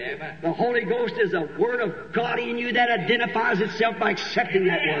 Amen. The Holy Ghost is a Word of God in you that identifies itself by accepting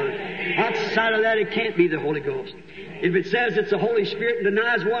that Word. Outside of that, it can't be the Holy Ghost. If it says it's the Holy Spirit and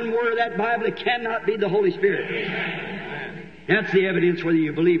denies one word of that Bible, it cannot be the Holy Spirit. That's the evidence whether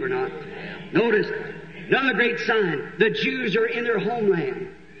you believe or not. Notice, another great sign. The Jews are in their homeland,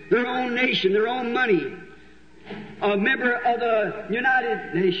 their own nation, their own money. A member of the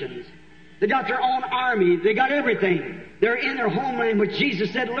United Nations. They got their own army. They got everything. They're in their homeland, which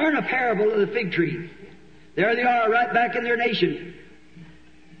Jesus said, learn a parable of the fig tree. There they are, right back in their nation.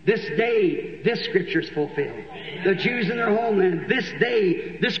 This day, this Scripture is fulfilled. The Jews in their homeland, this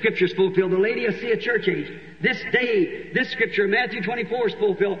day, this Scripture is fulfilled. The Laodicea church age, this day, this Scripture, Matthew 24 is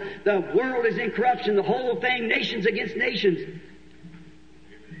fulfilled. The world is in corruption, the whole thing, nations against nations.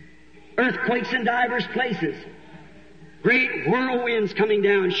 Earthquakes in divers places. Great whirlwinds coming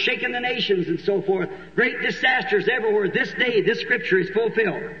down, shaking the nations and so forth. Great disasters everywhere. This day, this Scripture is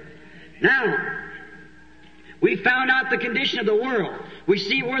fulfilled. Now, we found out the condition of the world. We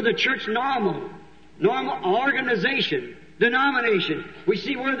see where the church normal organization, denomination, we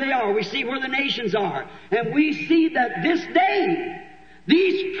see where they are. We see where the nations are. And we see that this day,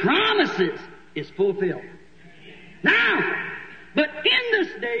 these promises is fulfilled. Now, but in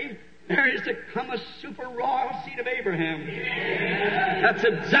this day, there is to come a super royal seed of Abraham. That's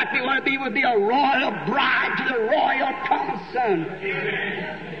exactly what it would be a royal bride to the royal promised son.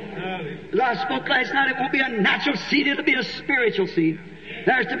 As I spoke last night, it won't be a natural seed, it'll be a spiritual seed.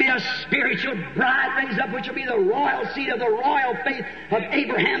 There's to be a spiritual bride raised up, which will be the royal seed of the royal faith of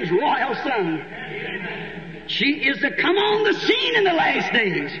Abraham's royal son. She is to come on the scene in the last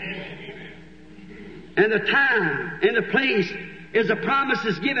days. And the time and the place is the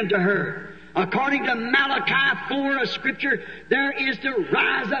promises given to her. According to Malachi 4 of Scripture, there is to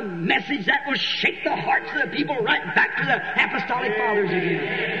rise a message that will shake the hearts of the people right back to the apostolic fathers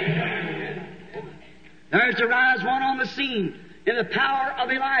again. There is to rise one on the scene in the power of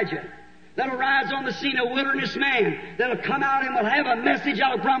Elijah. That'll rise on the scene, a wilderness man that'll come out and will have a message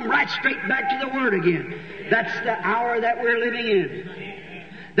that'll come right straight back to the Word again. That's the hour that we're living in.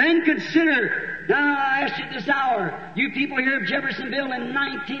 Then consider, now I ask you this hour, you people here of Jeffersonville in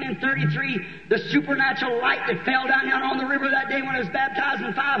 1933, the supernatural light that fell down on the river that day when I was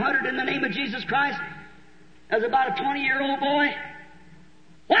baptizing 500 in the name of Jesus Christ as about a 20-year-old boy.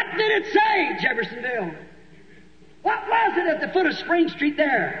 What did it say, Jeffersonville? What was it at the foot of Spring Street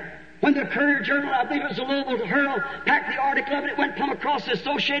there? When the Courier Journal, I believe it was a Louisville Herald, packed the article of it, it went plumb across the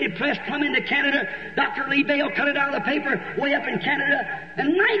Associated Press, plumb into Canada. Dr. Lee Bale cut it out of the paper way up in Canada.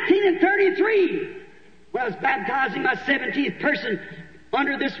 In 1933, when I was baptizing my 17th person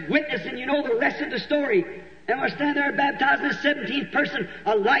under this witness, and you know the rest of the story. And we're standing there baptizing this 17th person.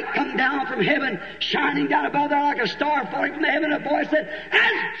 A light come down from heaven, shining down above there like a star falling from heaven. A voice said,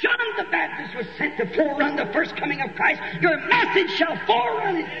 as John the Baptist was sent to forerun the first coming of Christ, your message shall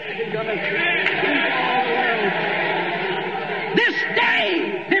forerun his second coming into all the world. This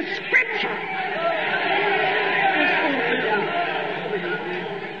day, this Scripture is fulfilled.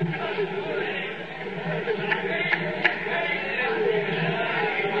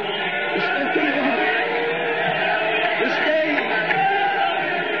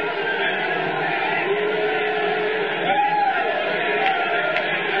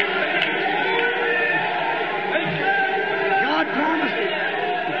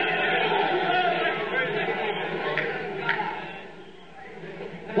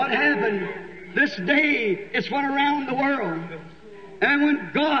 This day, it's went around the world. And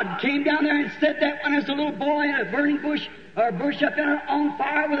when God came down there and said that when I was a little boy in a burning bush, or a bush up there on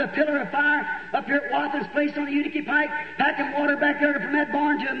fire with a pillar of fire, up here at Wathen's place on the Utica Pike, packing water back there from that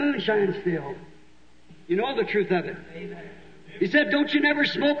barn to a moonshine still. You know the truth of it. Amen. He said, don't you never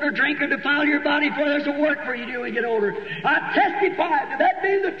smoke or drink or defile your body, for there's a work for you to do when you get older. I testified to that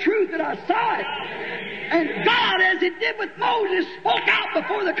being the truth that I saw it. And God, as He did with Moses, spoke out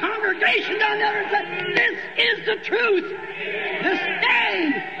before the congregation down there and said, this is the truth. This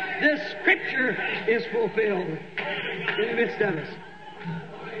day, this Scripture is fulfilled in the midst of us.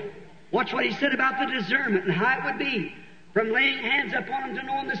 Watch what He said about the discernment and how it would be from laying hands upon them to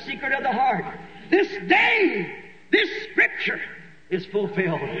knowing the secret of the heart. This day, this Scripture is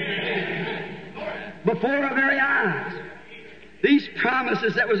fulfilled before our very eyes. These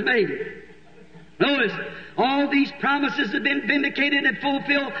promises that was made. Notice, all these promises have been vindicated and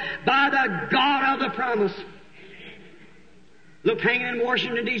fulfilled by the God of the promise. Look, hanging in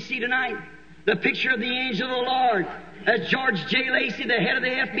Washington, D.C. tonight, the picture of the angel of the Lord. As George J. Lacey, the head of the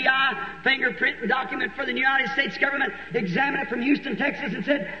FBI, fingerprint and document for the United States government, examined it from Houston, Texas, and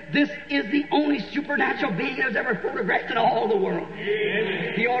said, this is the only supernatural being that was ever photographed in all the world.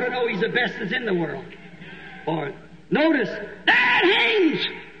 You ought to know he's the best that's in the world. For notice, that hangs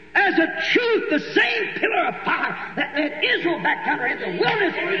as a truth, the same pillar of fire that led Israel back down in the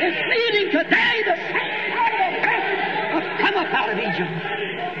wilderness is leading today the same kind of message of come up out of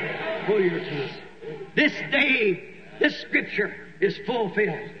Egypt. Pull your teeth. This day, this Scripture is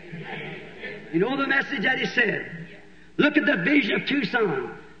fulfilled. You know the message that he said? Look at the vision of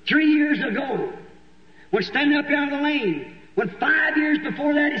Tucson 3 years ago, when standing up here on the lane, when 5 years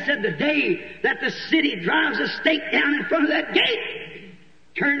before that he said the day that the city drives a stake down in front of that gate,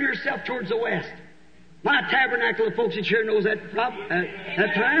 turn yourself towards the west. My tabernacle of folks in here knows that time.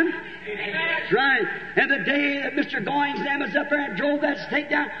 That's right. And the day that Mr. Goings was up there and drove that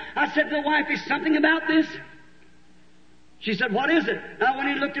stake down, I said to the wife, is something about this? She said, what is it? And I went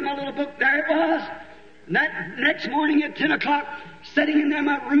in and looked in my little book. There it was. And that next morning at 10 o'clock, sitting in there,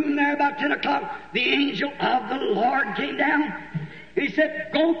 my room there about 10 o'clock, the angel of the Lord came down. He said,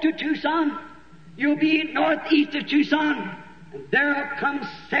 go to Tucson. You'll be northeast of Tucson. And there comes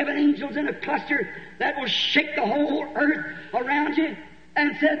 7 angels in a cluster that will shake the whole earth around you.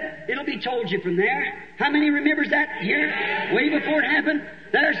 And said, it'll be told you from there. How many remembers that here? Way before it happened.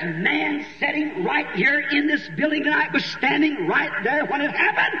 There's man sitting right here in this building tonight, was standing right there when it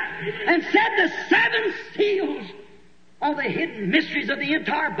happened, and said the 7 seals of the hidden mysteries of the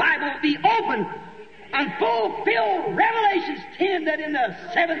entire Bible will be opened and fulfill Revelations 10, that in the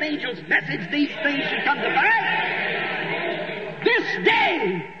 7th angel's message these things should come to pass. This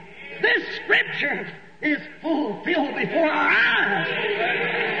day, this Scripture is fulfilled before our eyes.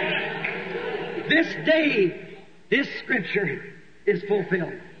 This day, this Scripture is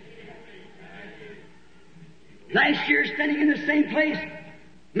fulfilled. Last year, standing in the same place,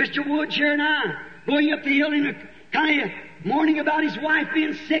 Mr. Woods here and I, going up the hill in a kind of mourning about his wife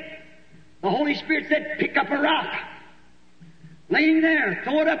being sick, the Holy Spirit said, pick up a rock. Laying there,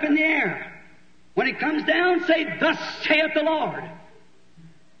 throw it up in the air. When it comes down, say, thus saith the Lord.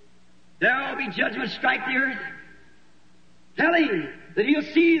 There will be judgment strike the earth. Tell him that he'll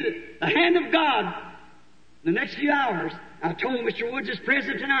see the hand of God in the next few hours. I told Mr. Woods is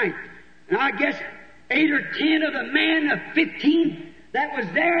present tonight. And I guess 8 or 10 of the men of 15 that was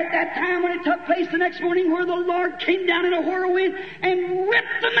there at that time when it took place the next morning, where the Lord came down in a whirlwind and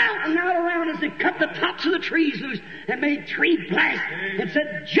ripped the mountain out around us and cut the tops of the trees loose and made tree blasts and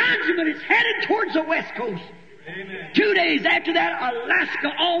said, judgment is headed towards the west coast. Amen. 2 days after that,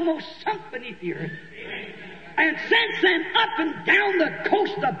 Alaska almost sunk beneath the earth. And since then, up and down the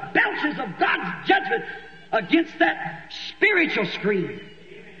coast, the belches of God's judgment against that spiritual screen.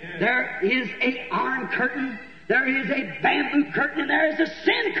 There is an iron curtain, there is a bamboo curtain, and there is a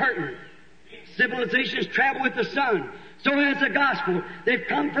sin curtain. Civilizations travel with the sun. So has the gospel. They've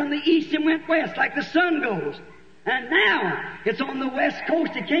come from the east and went west like the sun goes. And now it's on the west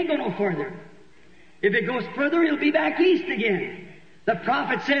coast. It can't go no further. If it goes further, it'll be back east again. The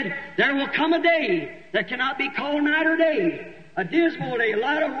prophet said, there will come a day that cannot be called night or day. A dismal day, a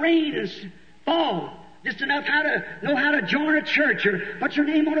lot of rain and fall. Just enough to know how to join a church or put your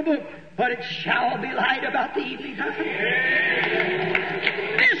name on a book. But it shall be light about the evening time.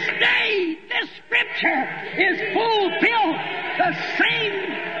 This day, this Scripture is fulfilled.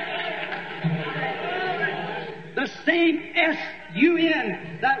 The same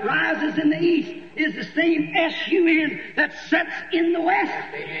S-U-N that rises in the east is the same S-U-N that sets in the west.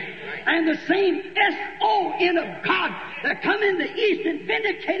 And the same S-O-N of God that come in the east and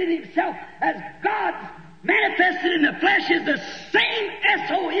vindicated himself as God manifested in the flesh is the same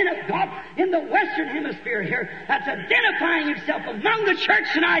S-O-N of God in the western hemisphere here that's identifying himself among the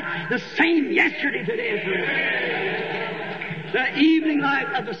church tonight, the same yesterday, today, and forever. The evening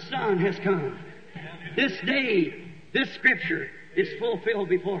light of the sun has come. This day, this Scripture is fulfilled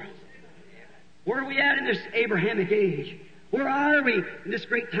before us. Where are we at in this Abrahamic age? Where are we in this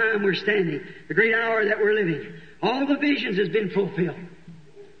great time we're standing, the great hour that we're living? All the visions has been fulfilled.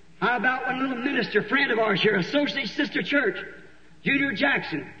 How about one little minister, friend of ours here, Associate Sister Church, Junior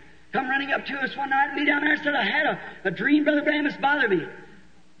Jackson, come running up to us one night and be down there and said, I had a dream, Brother Branham, it's bothered me.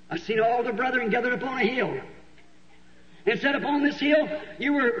 I seen all the brethren gathered upon a hill. And said, upon this hill,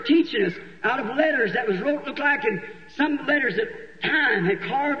 you were teaching us out of letters that was wrote, looked like, and some letters that time had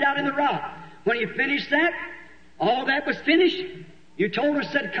carved out in the rock. When you finished that, all that was finished, You told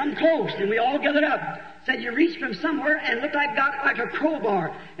us, said, come close, and we all gathered up. Said you reached from somewhere and looked like got like a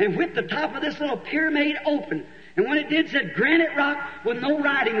crowbar and whipped the top of this little pyramid open. And when it did, said granite rock with no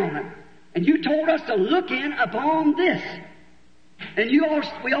writing on it. And you told us to look in upon this. And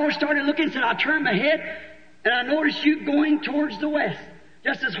we all started looking. Said I turned my head and I noticed you going towards the west,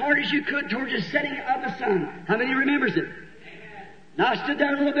 just as hard as you could towards the setting of the sun. How many remembers it? Now I stood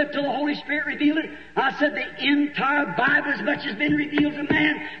there a little bit till the Holy Spirit revealed it. I said the entire Bible, as much as been revealed to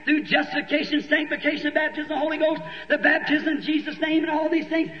man through justification, sanctification, baptism of the Holy Ghost, the baptism in Jesus' name and all these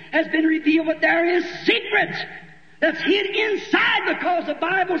things has been revealed, but there is secrets that's hid inside because the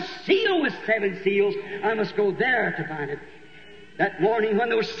Bible's sealed with 7 seals. I must go there to find it. That morning when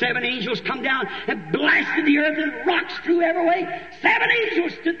those 7 angels come down and blasted the earth and rocks flew every way, 7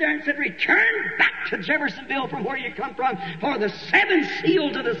 angels stood there and said, return back to Jeffersonville from where you come from, for the 7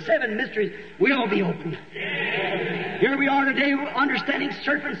 seals of the 7 mysteries will be opened. Here we are today understanding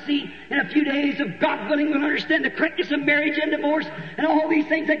serpent seed. In a few days, if God willing, we'll understand the correctness of marriage and divorce and all these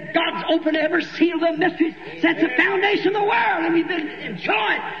things that God's opened every seal of the mysteries since the foundation of the world, and we've been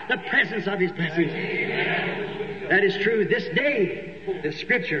enjoying the presence of His presence. That is true. This day, the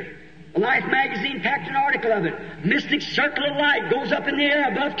Scripture, Life magazine packed an article of it. Mystic circle of light goes up in the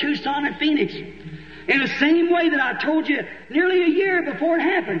air above Tucson and Phoenix. In the same way that I told you nearly a year before it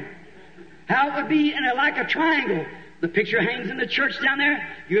happened, how it would be like a triangle. The picture hangs in the church down there.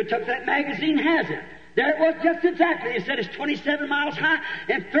 You took that magazine, has it. There it was just exactly. It said it's 27 miles high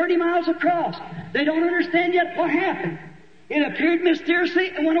and 30 miles across. They don't understand yet what happened. It appeared mysteriously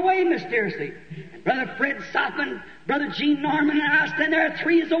and went away mysteriously. Brother Fred Sothman, Brother Gene Norman, and I stand there,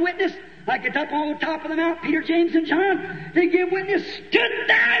 3 as a witness. I get up on the top of the mount, Peter, James, and John. They give witness, stood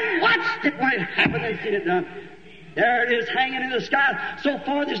there and watched it when it happened. They seen it done. There it is, hanging in the sky. So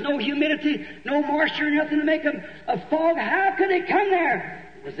far there's no humidity, no moisture, nothing to make a fog. How could it come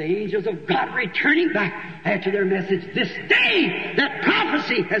there? It was the angels of God returning back after their message. This day, that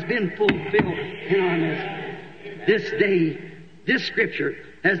prophecy has been fulfilled in our midst. This day, this Scripture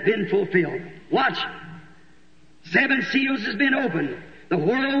has been fulfilled. Watch. 7 seals has been opened. The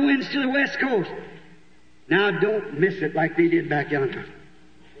whirlwinds to the west coast. Now don't miss it like they did back yonder.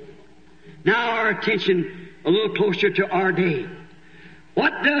 Now our attention a little closer to our day.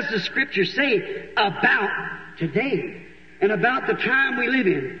 What does the Scripture say about today and about the time we live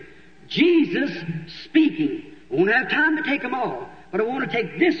in? Jesus speaking. I won't have time to take them all, but I want to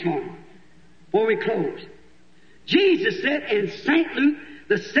take this one before we close. Jesus said in St. Luke,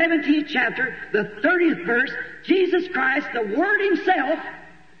 the 17th chapter, the 30th verse, Jesus Christ, the Word Himself,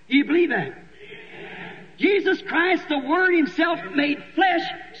 do you believe that? Jesus Christ, the Word Himself, made flesh,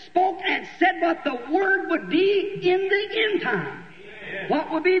 spoke and said what the Word would be in the end time.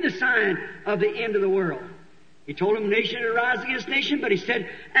 What would be the sign of the end of the world? He told them nation would rise against nation, but He said,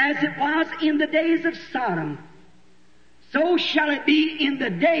 as it was in the days of Sodom, so shall it be in the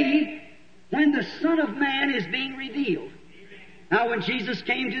day when the Son of Man is being revealed. Now when Jesus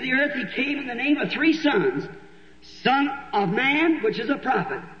came to the earth, He came in the name of 3 sons. Son of Man, which is a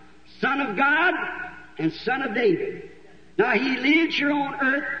prophet. Son of God, and Son of David. Now He lived here on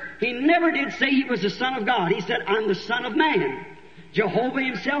earth. He never did say He was the Son of God. He said, I'm the Son of Man. Jehovah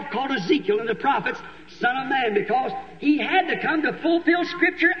Himself called Ezekiel and the prophets Son of Man because He had to come to fulfill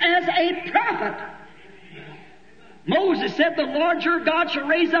Scripture as a prophet. Moses said, the Lord your God shall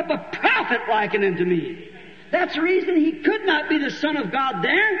raise up a prophet likened unto me. That's the reason He could not be the Son of God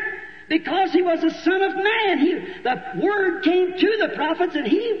there, because He was the Son of Man. The Word came to the prophets, and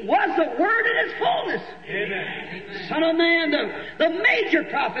He was the Word in His fullness. Amen. Son of Man, the major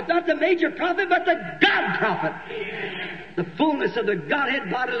prophet, not the major prophet, but the God prophet. The fullness of the Godhead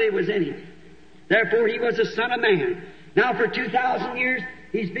bodily was in Him. Therefore, He was the Son of Man. Now, for 2,000 years,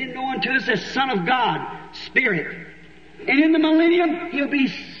 He's been known to us as Son of God, Spirit. And in the millennium, He'll be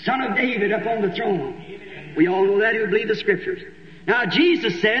Son of David up on the throne. We all know that who believe the Scriptures. Now,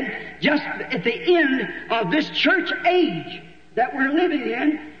 Jesus said, just at the end of this church age that we're living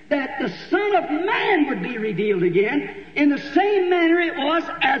in, that the Son of Man would be revealed again in the same manner it was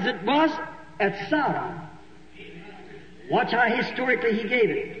as it was at Sodom. Watch how historically He gave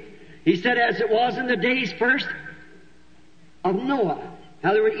it. He said, as it was in the days first of Noah,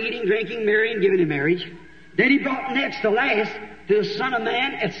 how they were eating, drinking, marrying, giving in marriage. Then He brought next to last to the Son of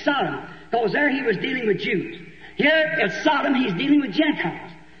Man at Sodom, because there He was dealing with Jews. Here at Sodom, He's dealing with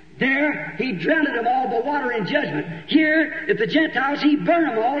Gentiles. There, He drowned them all by water in judgment. Here, at the Gentiles, He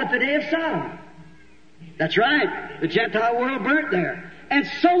burned them all at the day of Sodom. That's right. The Gentile world burnt there. And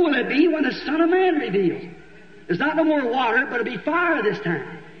so will it be when the Son of Man reveals. There's not no more water, but it'll be fire this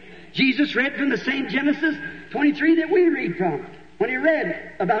time. Jesus read from the same Genesis 23 that we read from. when he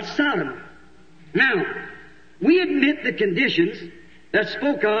read about Sodom. Now, we admit the conditions that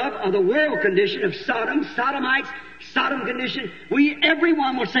spoke of the world condition of Sodom, Sodomites, Sodom condition.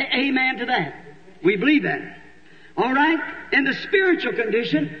 Everyone will say amen to that. We believe that. All right? And the spiritual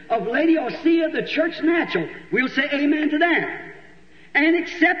condition of Laodicea, the church natural, we'll say amen to that. And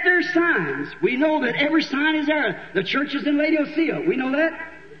except their signs. We know that every sign is there. The church is in Laodicea. We know that.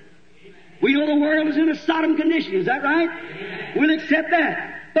 We know the world is in a Sodom condition. Is that right? Amen. We'll accept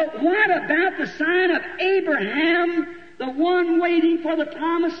that. But what about the sign of Abraham, the one waiting for the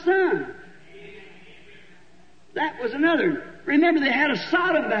promised son? That was another. Remember, they had a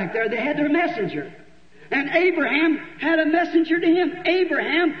Sodom back there. They had their messenger. And Abraham had a messenger to him.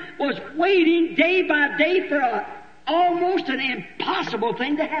 Abraham was waiting day by day for almost an impossible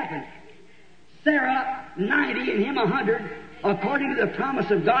thing to happen. Sarah, 90, and him 100. According to the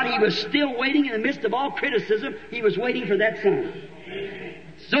promise of God, he was still waiting in the midst of all criticism. He was waiting for that son.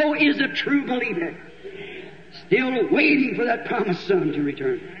 So is a true believer. Still waiting for that promised son to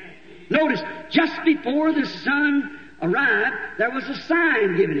return. Notice, just before the son arrived, there was a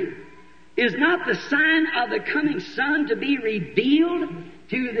sign given him. Is not the sign of the coming son to be revealed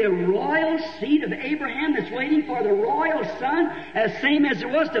to the royal seed of Abraham that's waiting for the royal son, as same as it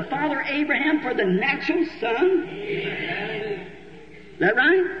was to Father Abraham for the natural son? Amen. Is that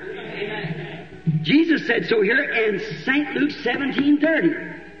right? Amen. Jesus said so here in St. Luke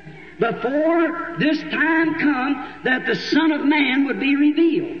 17:30. Before this time come that the Son of Man would be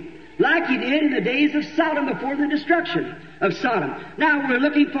revealed, like he did in the days of Sodom before the destruction of Sodom. Now we're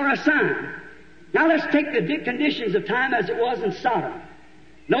looking for a sign. Now let's take the conditions of time as it was in Sodom.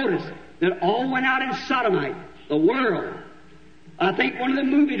 Notice that all went out in Sodomite, the world. I think one of the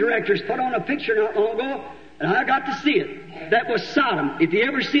movie directors put on a picture not long ago, and I got to see it. That was Sodom. If you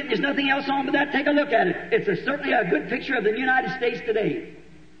ever see it, there's nothing else on but that. Take a look at it. It's certainly a good picture of the United States today.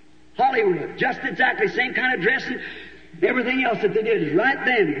 Hollywood, just exactly same kind of dressing. Everything else that they did is right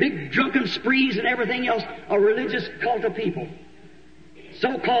then. Big drunken sprees and everything else. A religious cult of people.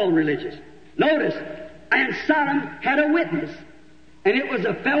 So-called religious. Notice, and Sodom had a witness. And it was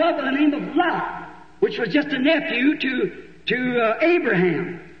a fellow by the name of Lot, which was just a nephew to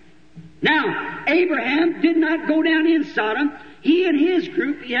Abraham. Now, Abraham did not go down in Sodom. He and his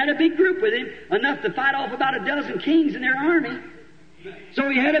group, he had a big group with him, enough to fight off about a dozen kings in their army. So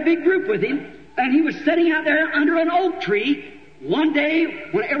he had a big group with him, and he was sitting out there under an oak tree one day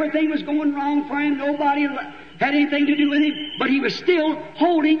when everything was going wrong for him. Nobody had anything to do with him, but he was still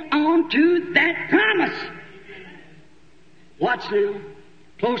holding on to that promise. Watch now,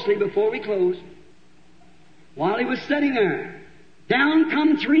 closely before we close. While he was sitting there, down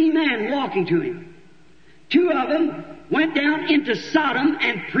come three men walking to him. Two of them went down into Sodom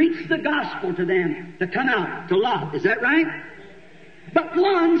and preached the gospel to them to come out, to Lot. Is that right? But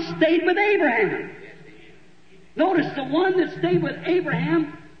one stayed with Abraham. Notice the one that stayed with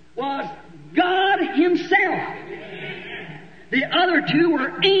Abraham was God Himself. The other two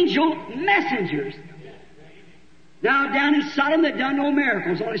were angel messengers. Now down in Sodom they'd done no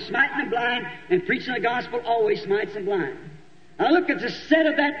miracles, only smiting the blind, and preaching the gospel always smites the blind. Now look at the set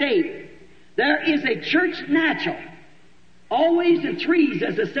of that day. There is a church natural. Always in threes,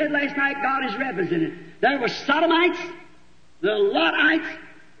 as I said last night, God is represented. There were Sodomites, the Lotites,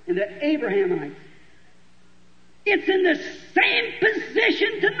 and the Abrahamites. It's in the same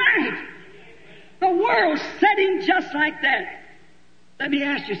position tonight. The world's setting just like that. Let me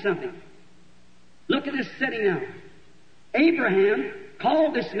ask you something. Look at this setting now. Abraham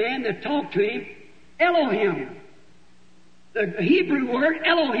called this man that talked to him Elohim. The Hebrew word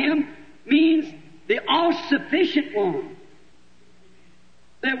Elohim means the all-sufficient one.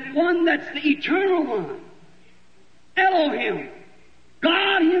 The one that's the eternal one. Elohim.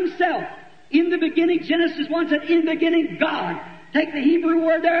 God Himself. In the beginning, Genesis 1 said, in the beginning, God. Take the Hebrew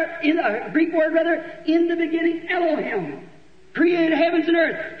word there, in the Greek word rather, in the beginning, Elohim. Created heavens and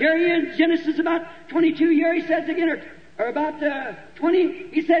earth. Here he is, Genesis about 22 here, he says again, or about 20,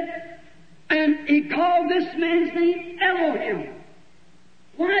 he said, and he called this man's name Elohim.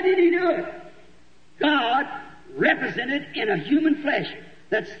 Why did he do it? God represented in a human flesh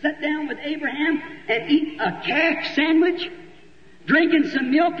that sat down with Abraham and eat a calf sandwich, drinking some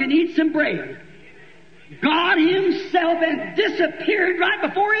milk and eat some bread. God Himself and disappeared right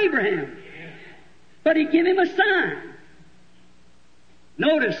before Abraham. But He gave him a sign.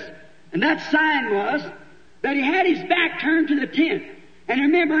 Notice, and that sign was that he had his back turned to the tent. And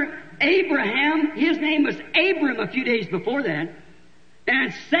remember, Abraham, his name was Abram a few days before that.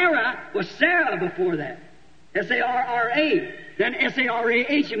 And Sarah was Sarah before that. S-A-R-R-A. Then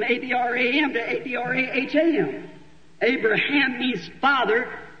S-A-R-A-H-M, A-B-R-A-M to A-B-R-A-H-A-M. Abraham means father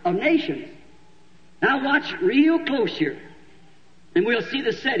of nations. Now watch real close here, and we'll see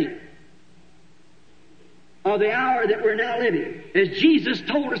the setting of the hour that we're now living. As Jesus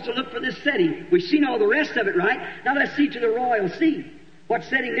told us to look for this setting. We've seen all the rest of it, right? Now let's see to the royal sea. What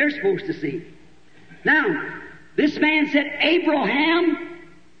setting they're supposed to see. Now, this man said, Abraham,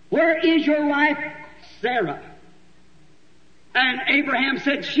 where is your wife Sarah? And Abraham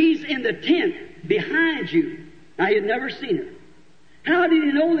said, she's in the tent behind you. Now, he had never seen her. How did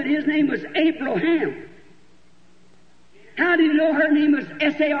he know that his name was Abraham? How did he know her name was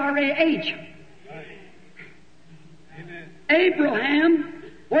Sarah? Abraham,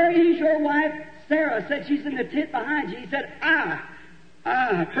 where is your wife Sarah? Said she's in the tent behind you. He said,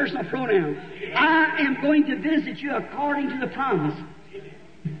 personal pronoun. I am going to visit you according to the promise.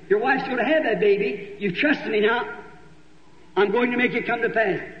 Your wife's going to have that baby. You've trusted me now. I'm going to make it come to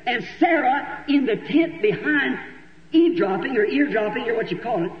pass. And Sarah in the tent behind, eavesdropping or eardropping or what you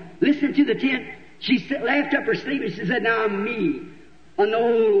call it, listening to the tent, she laughed up her sleeve and she said, now me, an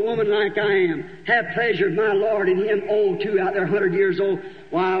old woman like I am, have pleasure of my Lord and him old too, out there 100 years old.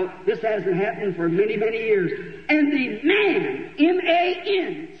 Wow, this hasn't happened for many, many years. And the man,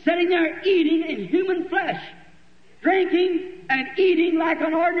 M-A-N, sitting there eating in human flesh, drinking and eating like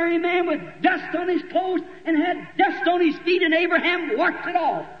an ordinary man with dust on his clothes and had dust on his feet, and Abraham worked it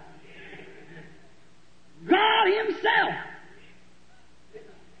off. God himself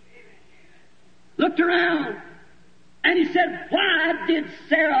looked around and he said, why did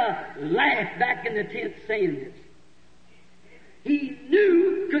Sarah laugh back in the tent saying this? He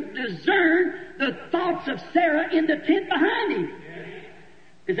knew, could discern the thoughts of Sarah in the tent behind him.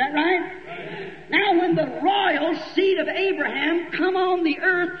 Is that right? Now when the royal seed of Abraham come on the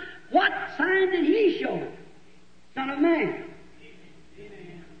earth, what sign did he show? Son of Man.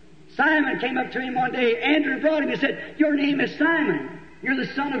 Simon came up to him one day. Andrew brought him and said, your name is Simon. You're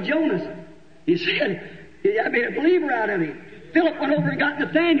the son of Jonas. He said, I made a believer out of him. Philip went over and got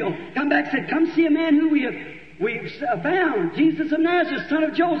Nathaniel. Come back and said, come see a man who we've found, Jesus of Nazareth, son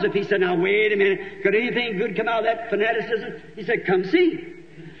of Joseph. He said, now wait a minute. Could anything good come out of that fanaticism? He said, come see.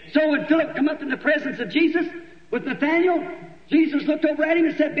 So when Philip come up in the presence of Jesus with Nathaniel, Jesus looked over at him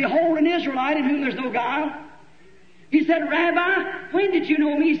and said, behold an Israelite in whom there's no guile. He said, Rabbi, when did you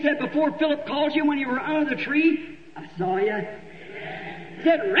know me? He said, before Philip called you when you were under the tree, I saw you. He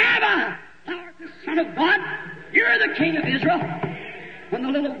said, Rabbi, thou art the Son of God. You're the King of Israel. When the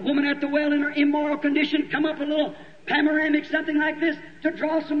little woman at the well in her immoral condition come up a little panoramic, something like this, to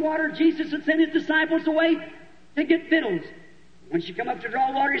draw some water, Jesus had sent his disciples away to get victuals. When she come up to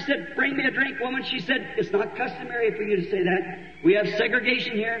draw water, he said, bring me a drink, woman. She said, it's not customary for you to say that. We have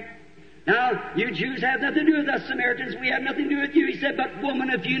segregation here. Now, you Jews have nothing to do with us Samaritans. We have nothing to do with you. He said, but woman,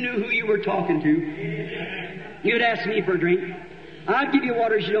 if you knew who you were talking to, you'd ask me for a drink. I'll give you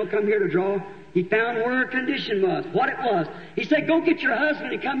water as you don't come here to draw. He found where her condition was, what it was. He said, go get your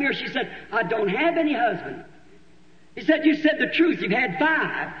husband and come here. She said, I don't have any husband. He said, you said the truth. You've had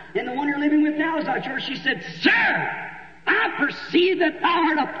 5. And the one you're living with now is not yours. She said, sir, I perceive that thou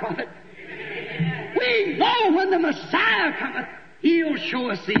art a prophet. We know when the Messiah cometh, he'll show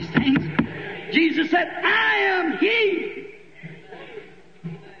us these things. Jesus said, I am he.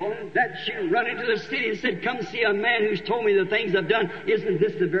 On that she run into the city and said, come see a man who's told me the things I've done. Isn't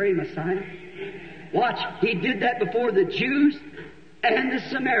this the very Messiah? Watch, he did that before the Jews and the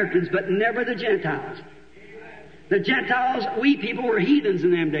Samaritans, but never the Gentiles. The Gentiles, we people were heathens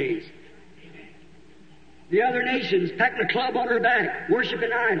in them days. The other nations packing a club on her back, worshiping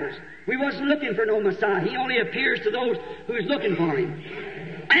idols. We wasn't looking for no Messiah. He only appears to those who's looking for him.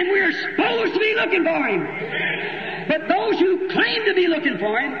 And we're supposed to be looking for him. But those who claim to be looking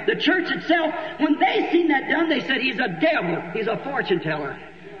for him, the church itself, when they seen that done, they said he's a devil. He's a fortune teller.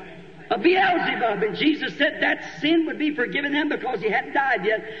 A Beelzebub. And Jesus said that sin would be forgiven them because he hadn't died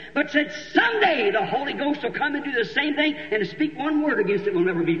yet. But said someday the Holy Ghost will come and do the same thing, and to speak one word against it will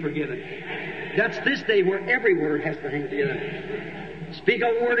never be forgiven. That's this day where every word has to hang together. Speak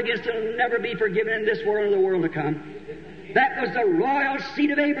a word against it will never be forgiven in this world or the world to come. That was the royal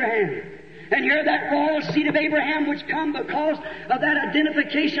seed of Abraham. And here that royal seed of Abraham, which come because of that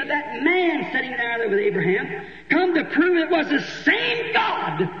identification of that man sitting there with Abraham, come to prove it was the same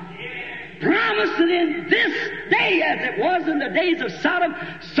God promising in this day as it was in the days of Sodom,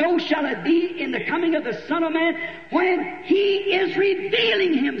 so shall it be in the coming of the Son of Man when he is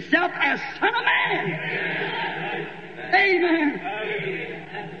revealing himself as Son of Man. Amen.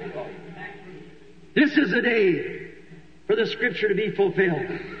 This is the day for the Scripture to be fulfilled.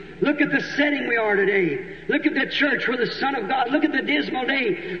 Look at the setting we are today. Look at the church where the Son of God. Look at the dismal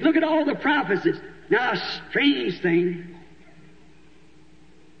day. Look at all the prophecies. Now, a strange thing.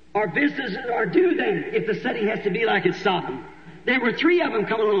 Our visitors are due then, if the setting has to be like at Sodom. There were 3 of them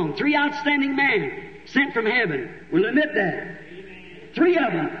coming along, 3 outstanding men sent from heaven. We'll admit that. 3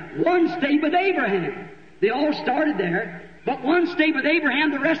 of them. 1 stayed with Abraham. They all started there, but 1 stayed with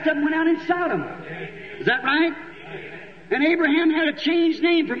Abraham, the rest of them went out in Sodom. Is that right? And Abraham had a changed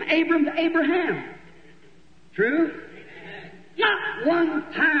name from Abram to Abraham. True? Not one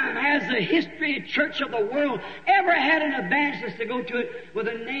time has the history church of the world ever had an evangelist to go to it with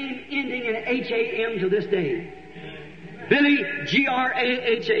a name ending in H-A-M to this day. Billy,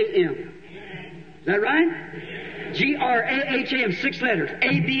 G-R-A-H-A-M. Is that right? G-R-A-H-A-M, 6 letters.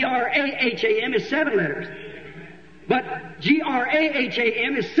 A-B-R-A-H-A-M is 7 letters. But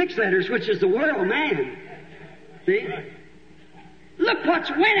G-R-A-H-A-M is 6 letters, which is the world man. See? Look what's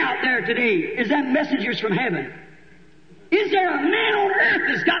went out there today is them messengers from heaven. Is there a man on earth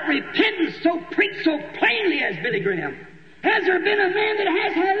that's got repentance so preached so plainly as Billy Graham? Has there been a man that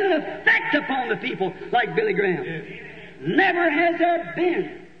has had an effect upon the people like Billy Graham? Never has there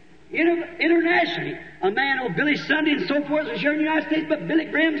been. Internationally, a man on Billy Sunday and so forth is here in the United States, but Billy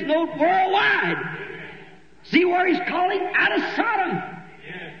Graham's known worldwide. See where he's calling? Out of Sodom.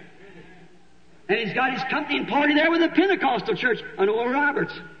 And he's got his company and party there with the Pentecostal church and Oral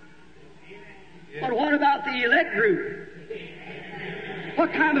Roberts. But what about the elect group?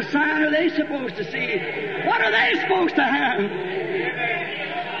 What kind of sign are they supposed to see? What are they supposed to have?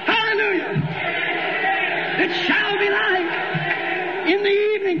 Hallelujah! It shall be light in the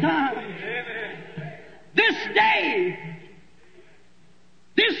evening time. This day,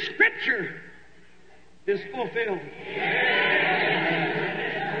 this scripture is fulfilled.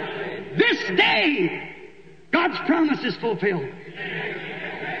 This day, God's promise is fulfilled.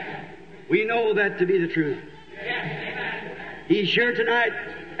 We know that to be the truth. He's here tonight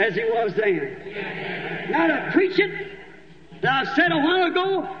as he was then. Now to preach it, I said a while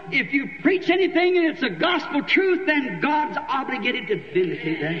ago, if you preach anything and it's a gospel truth, then God's obligated to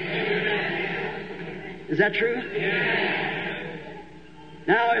vindicate that. Is that true?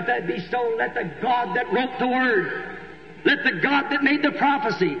 Now if that be so, let the God that wrote the Word, let the God that made the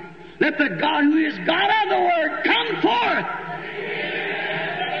prophecy, let the God who is God of the Word come forth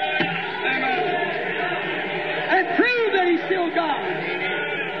and prove that He's still God.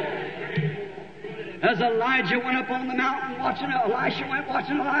 As Elijah went up on the mountain Elisha went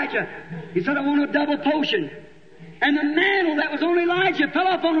watching Elijah. He said, I want a double potion. And the mantle that was on Elijah fell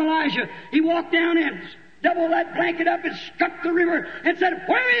off on Elijah. He walked down and doubled that blanket up and struck the river and said,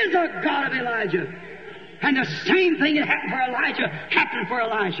 where is the God of Elijah? And the same thing that happened for Elijah happened for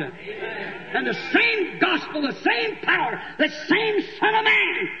Elisha. And the same gospel, the same power, the same Son of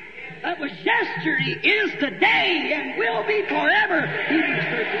Man that was yesterday, is today, and will be forever. Hebrews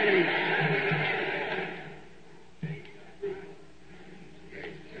 13:8.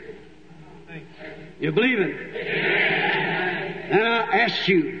 You believe it? And I ask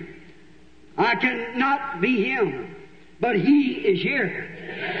you, I cannot be Him, but He is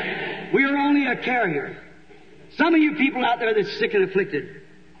here. We are only a carrier. Some of you people out there that's sick and afflicted,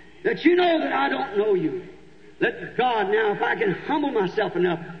 that you know that I don't know you. Let God now, if I can humble myself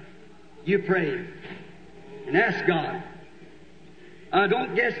enough, you pray and ask God.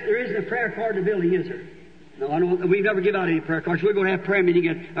 Don't guess there isn't a prayer card in the building, is there? No, I don't. We never give out any prayer cards. We're going to have prayer meeting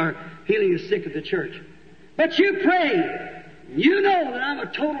or healing the sick at the church. But you pray. You know that I'm a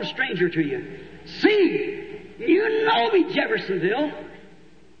total stranger to you. See, you know me, Jeffersonville.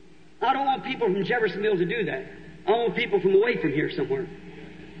 I don't want people from Jeffersonville to do that. I want people from away from here somewhere.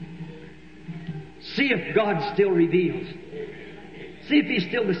 See if God still reveals. See if He's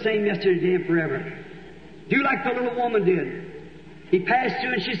still the same yesterday, today, and forever. Do like the little woman did. He passed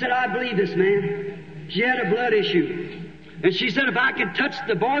through and she said, I believe this man. She had a blood issue. And she said, if I can touch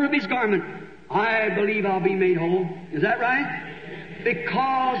the border of his garment, I believe I'll be made whole. Is that right?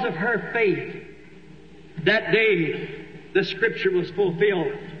 Because of her faith. That day, the scripture was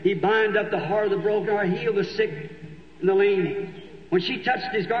fulfilled. He bound up the heart of the broken heart, healed the sick and the lame. When she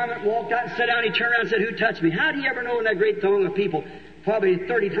touched his garment, walked out and sat down, he turned around and said, who touched me? How do you ever know in that great throng of people? Probably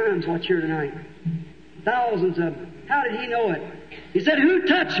 30 times what's here tonight. Thousands of them. How did he know it? He said, who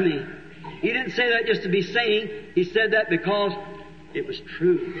touched me? He didn't say that just to be saying. He said that because it was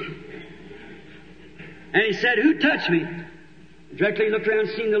true. And he said, who touched me? Directly he looked around and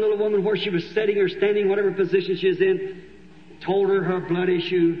seen the little woman where she was sitting or standing, whatever position she was in, told her her blood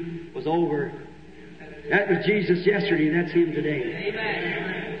issue was over. That was Jesus yesterday, that's Him today.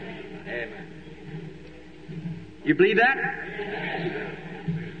 Amen. Amen. You believe that?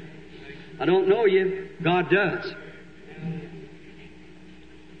 I don't know you. God does.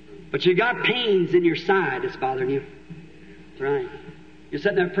 But you got pains in your side that's bothering you. That's right. You're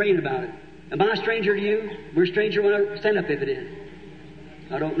sitting there praying about it. Am I a stranger to you? We're a stranger when I stand up if it is.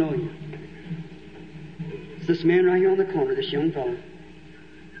 I don't know you. It's this man right here on the corner, this young fellow.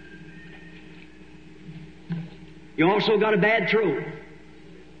 You also got a bad throat.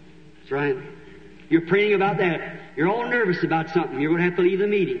 That's right. You're praying about that. You're all nervous about something. You're going to have to leave the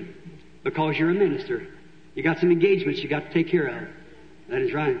meeting because you're a minister. You got some engagements you got to take care of. That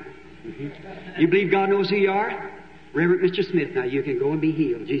is right. You believe God knows who you are? Reverend Mr. Smith, now you can go and be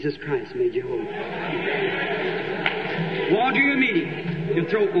healed. Jesus Christ made you whole. Go on to your meeting. Your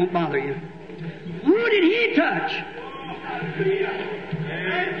throat won't bother you. Who did he touch?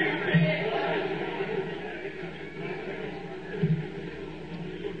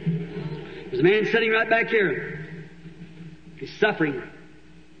 There's a man sitting right back here. He's suffering.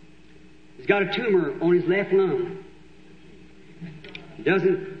 He's got a tumor on his left lung.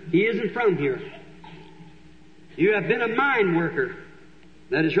 He isn't from here. You have been a mine worker.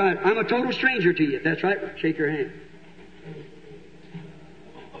 That is right. I'm a total stranger to you. If that's right, shake your hand.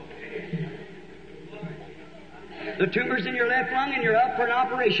 The tumor's in your left lung and you're up for an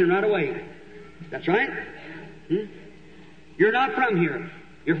operation right away. That's right. You're not from here.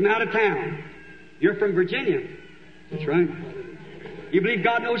 You're from out of town. You're from Virginia. That's right. You believe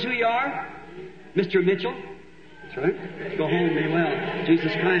God knows who you are? Mr. Mitchell? That's right. Go home, be well.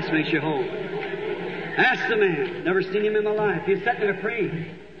 Jesus Christ makes you whole. Ask the man. Never seen him in my life. He's sitting there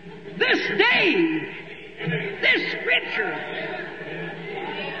praying. This day, this Scripture.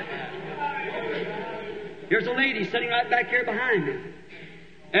 Here's a lady sitting right back here behind me,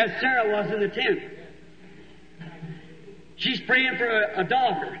 as Sarah was in the tent. She's praying for a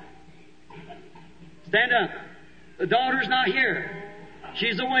daughter. Stand up. The daughter's not here.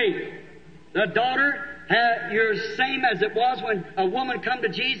 She's away. The daughter, you're the same as it was when a woman come to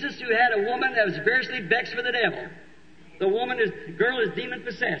Jesus who had a woman that was variously vexed with the devil. The girl is demon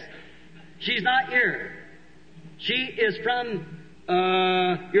possessed. She's not here. She is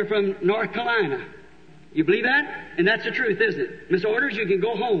you're from North Carolina. You believe that? And that's the truth, isn't it? Miss Orders, you can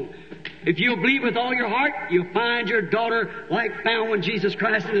go home. If you'll believe with all your heart, you'll find your daughter like found when Jesus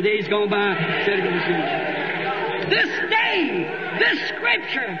Christ in the days gone by said it was this day, this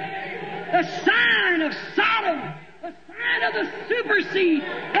Scripture, the sign of Sodom, the sign of the super seed,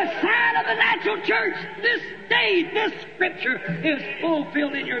 the sign of the natural church, this day, this Scripture is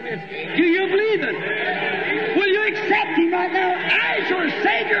fulfilled in your midst. Do you believe it? Will you accept Him right now as your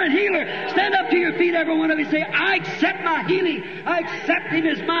Savior and Healer? Stand up to your feet, every one of you. Say, I accept my healing. I accept Him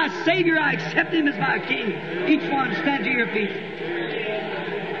as my Savior. I accept Him as my King. Each one, stand to your feet.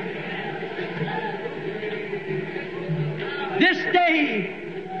 This day,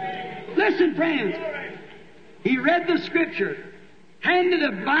 listen, friends, he read the Scripture, handed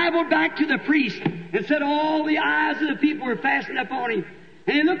the Bible back to the priest, and said all the eyes of the people were fastened upon him.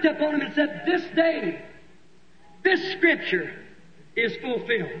 And he looked upon him and said, this day, this Scripture is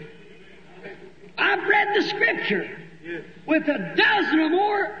fulfilled. I've read the Scripture with a dozen or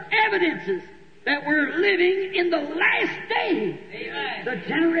more evidences that we're living in the last day. Amen. The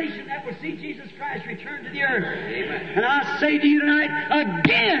generation that will see Jesus Christ return to the earth. Amen. And I say to you tonight,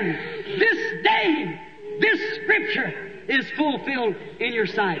 again, this day, this Scripture is fulfilled in your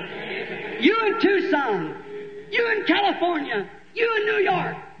sight. Amen. You in Tucson, you in California, you in New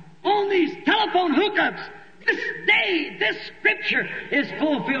York, on these telephone hookups, this day, this Scripture is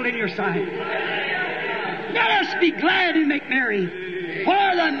fulfilled in your sight. Let us be glad and make merry.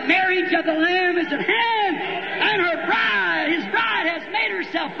 For the marriage of the Lamb is at hand, and her bride, His bride, has made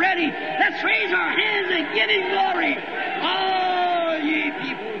herself ready. Let's raise our hands and give Him glory. Oh,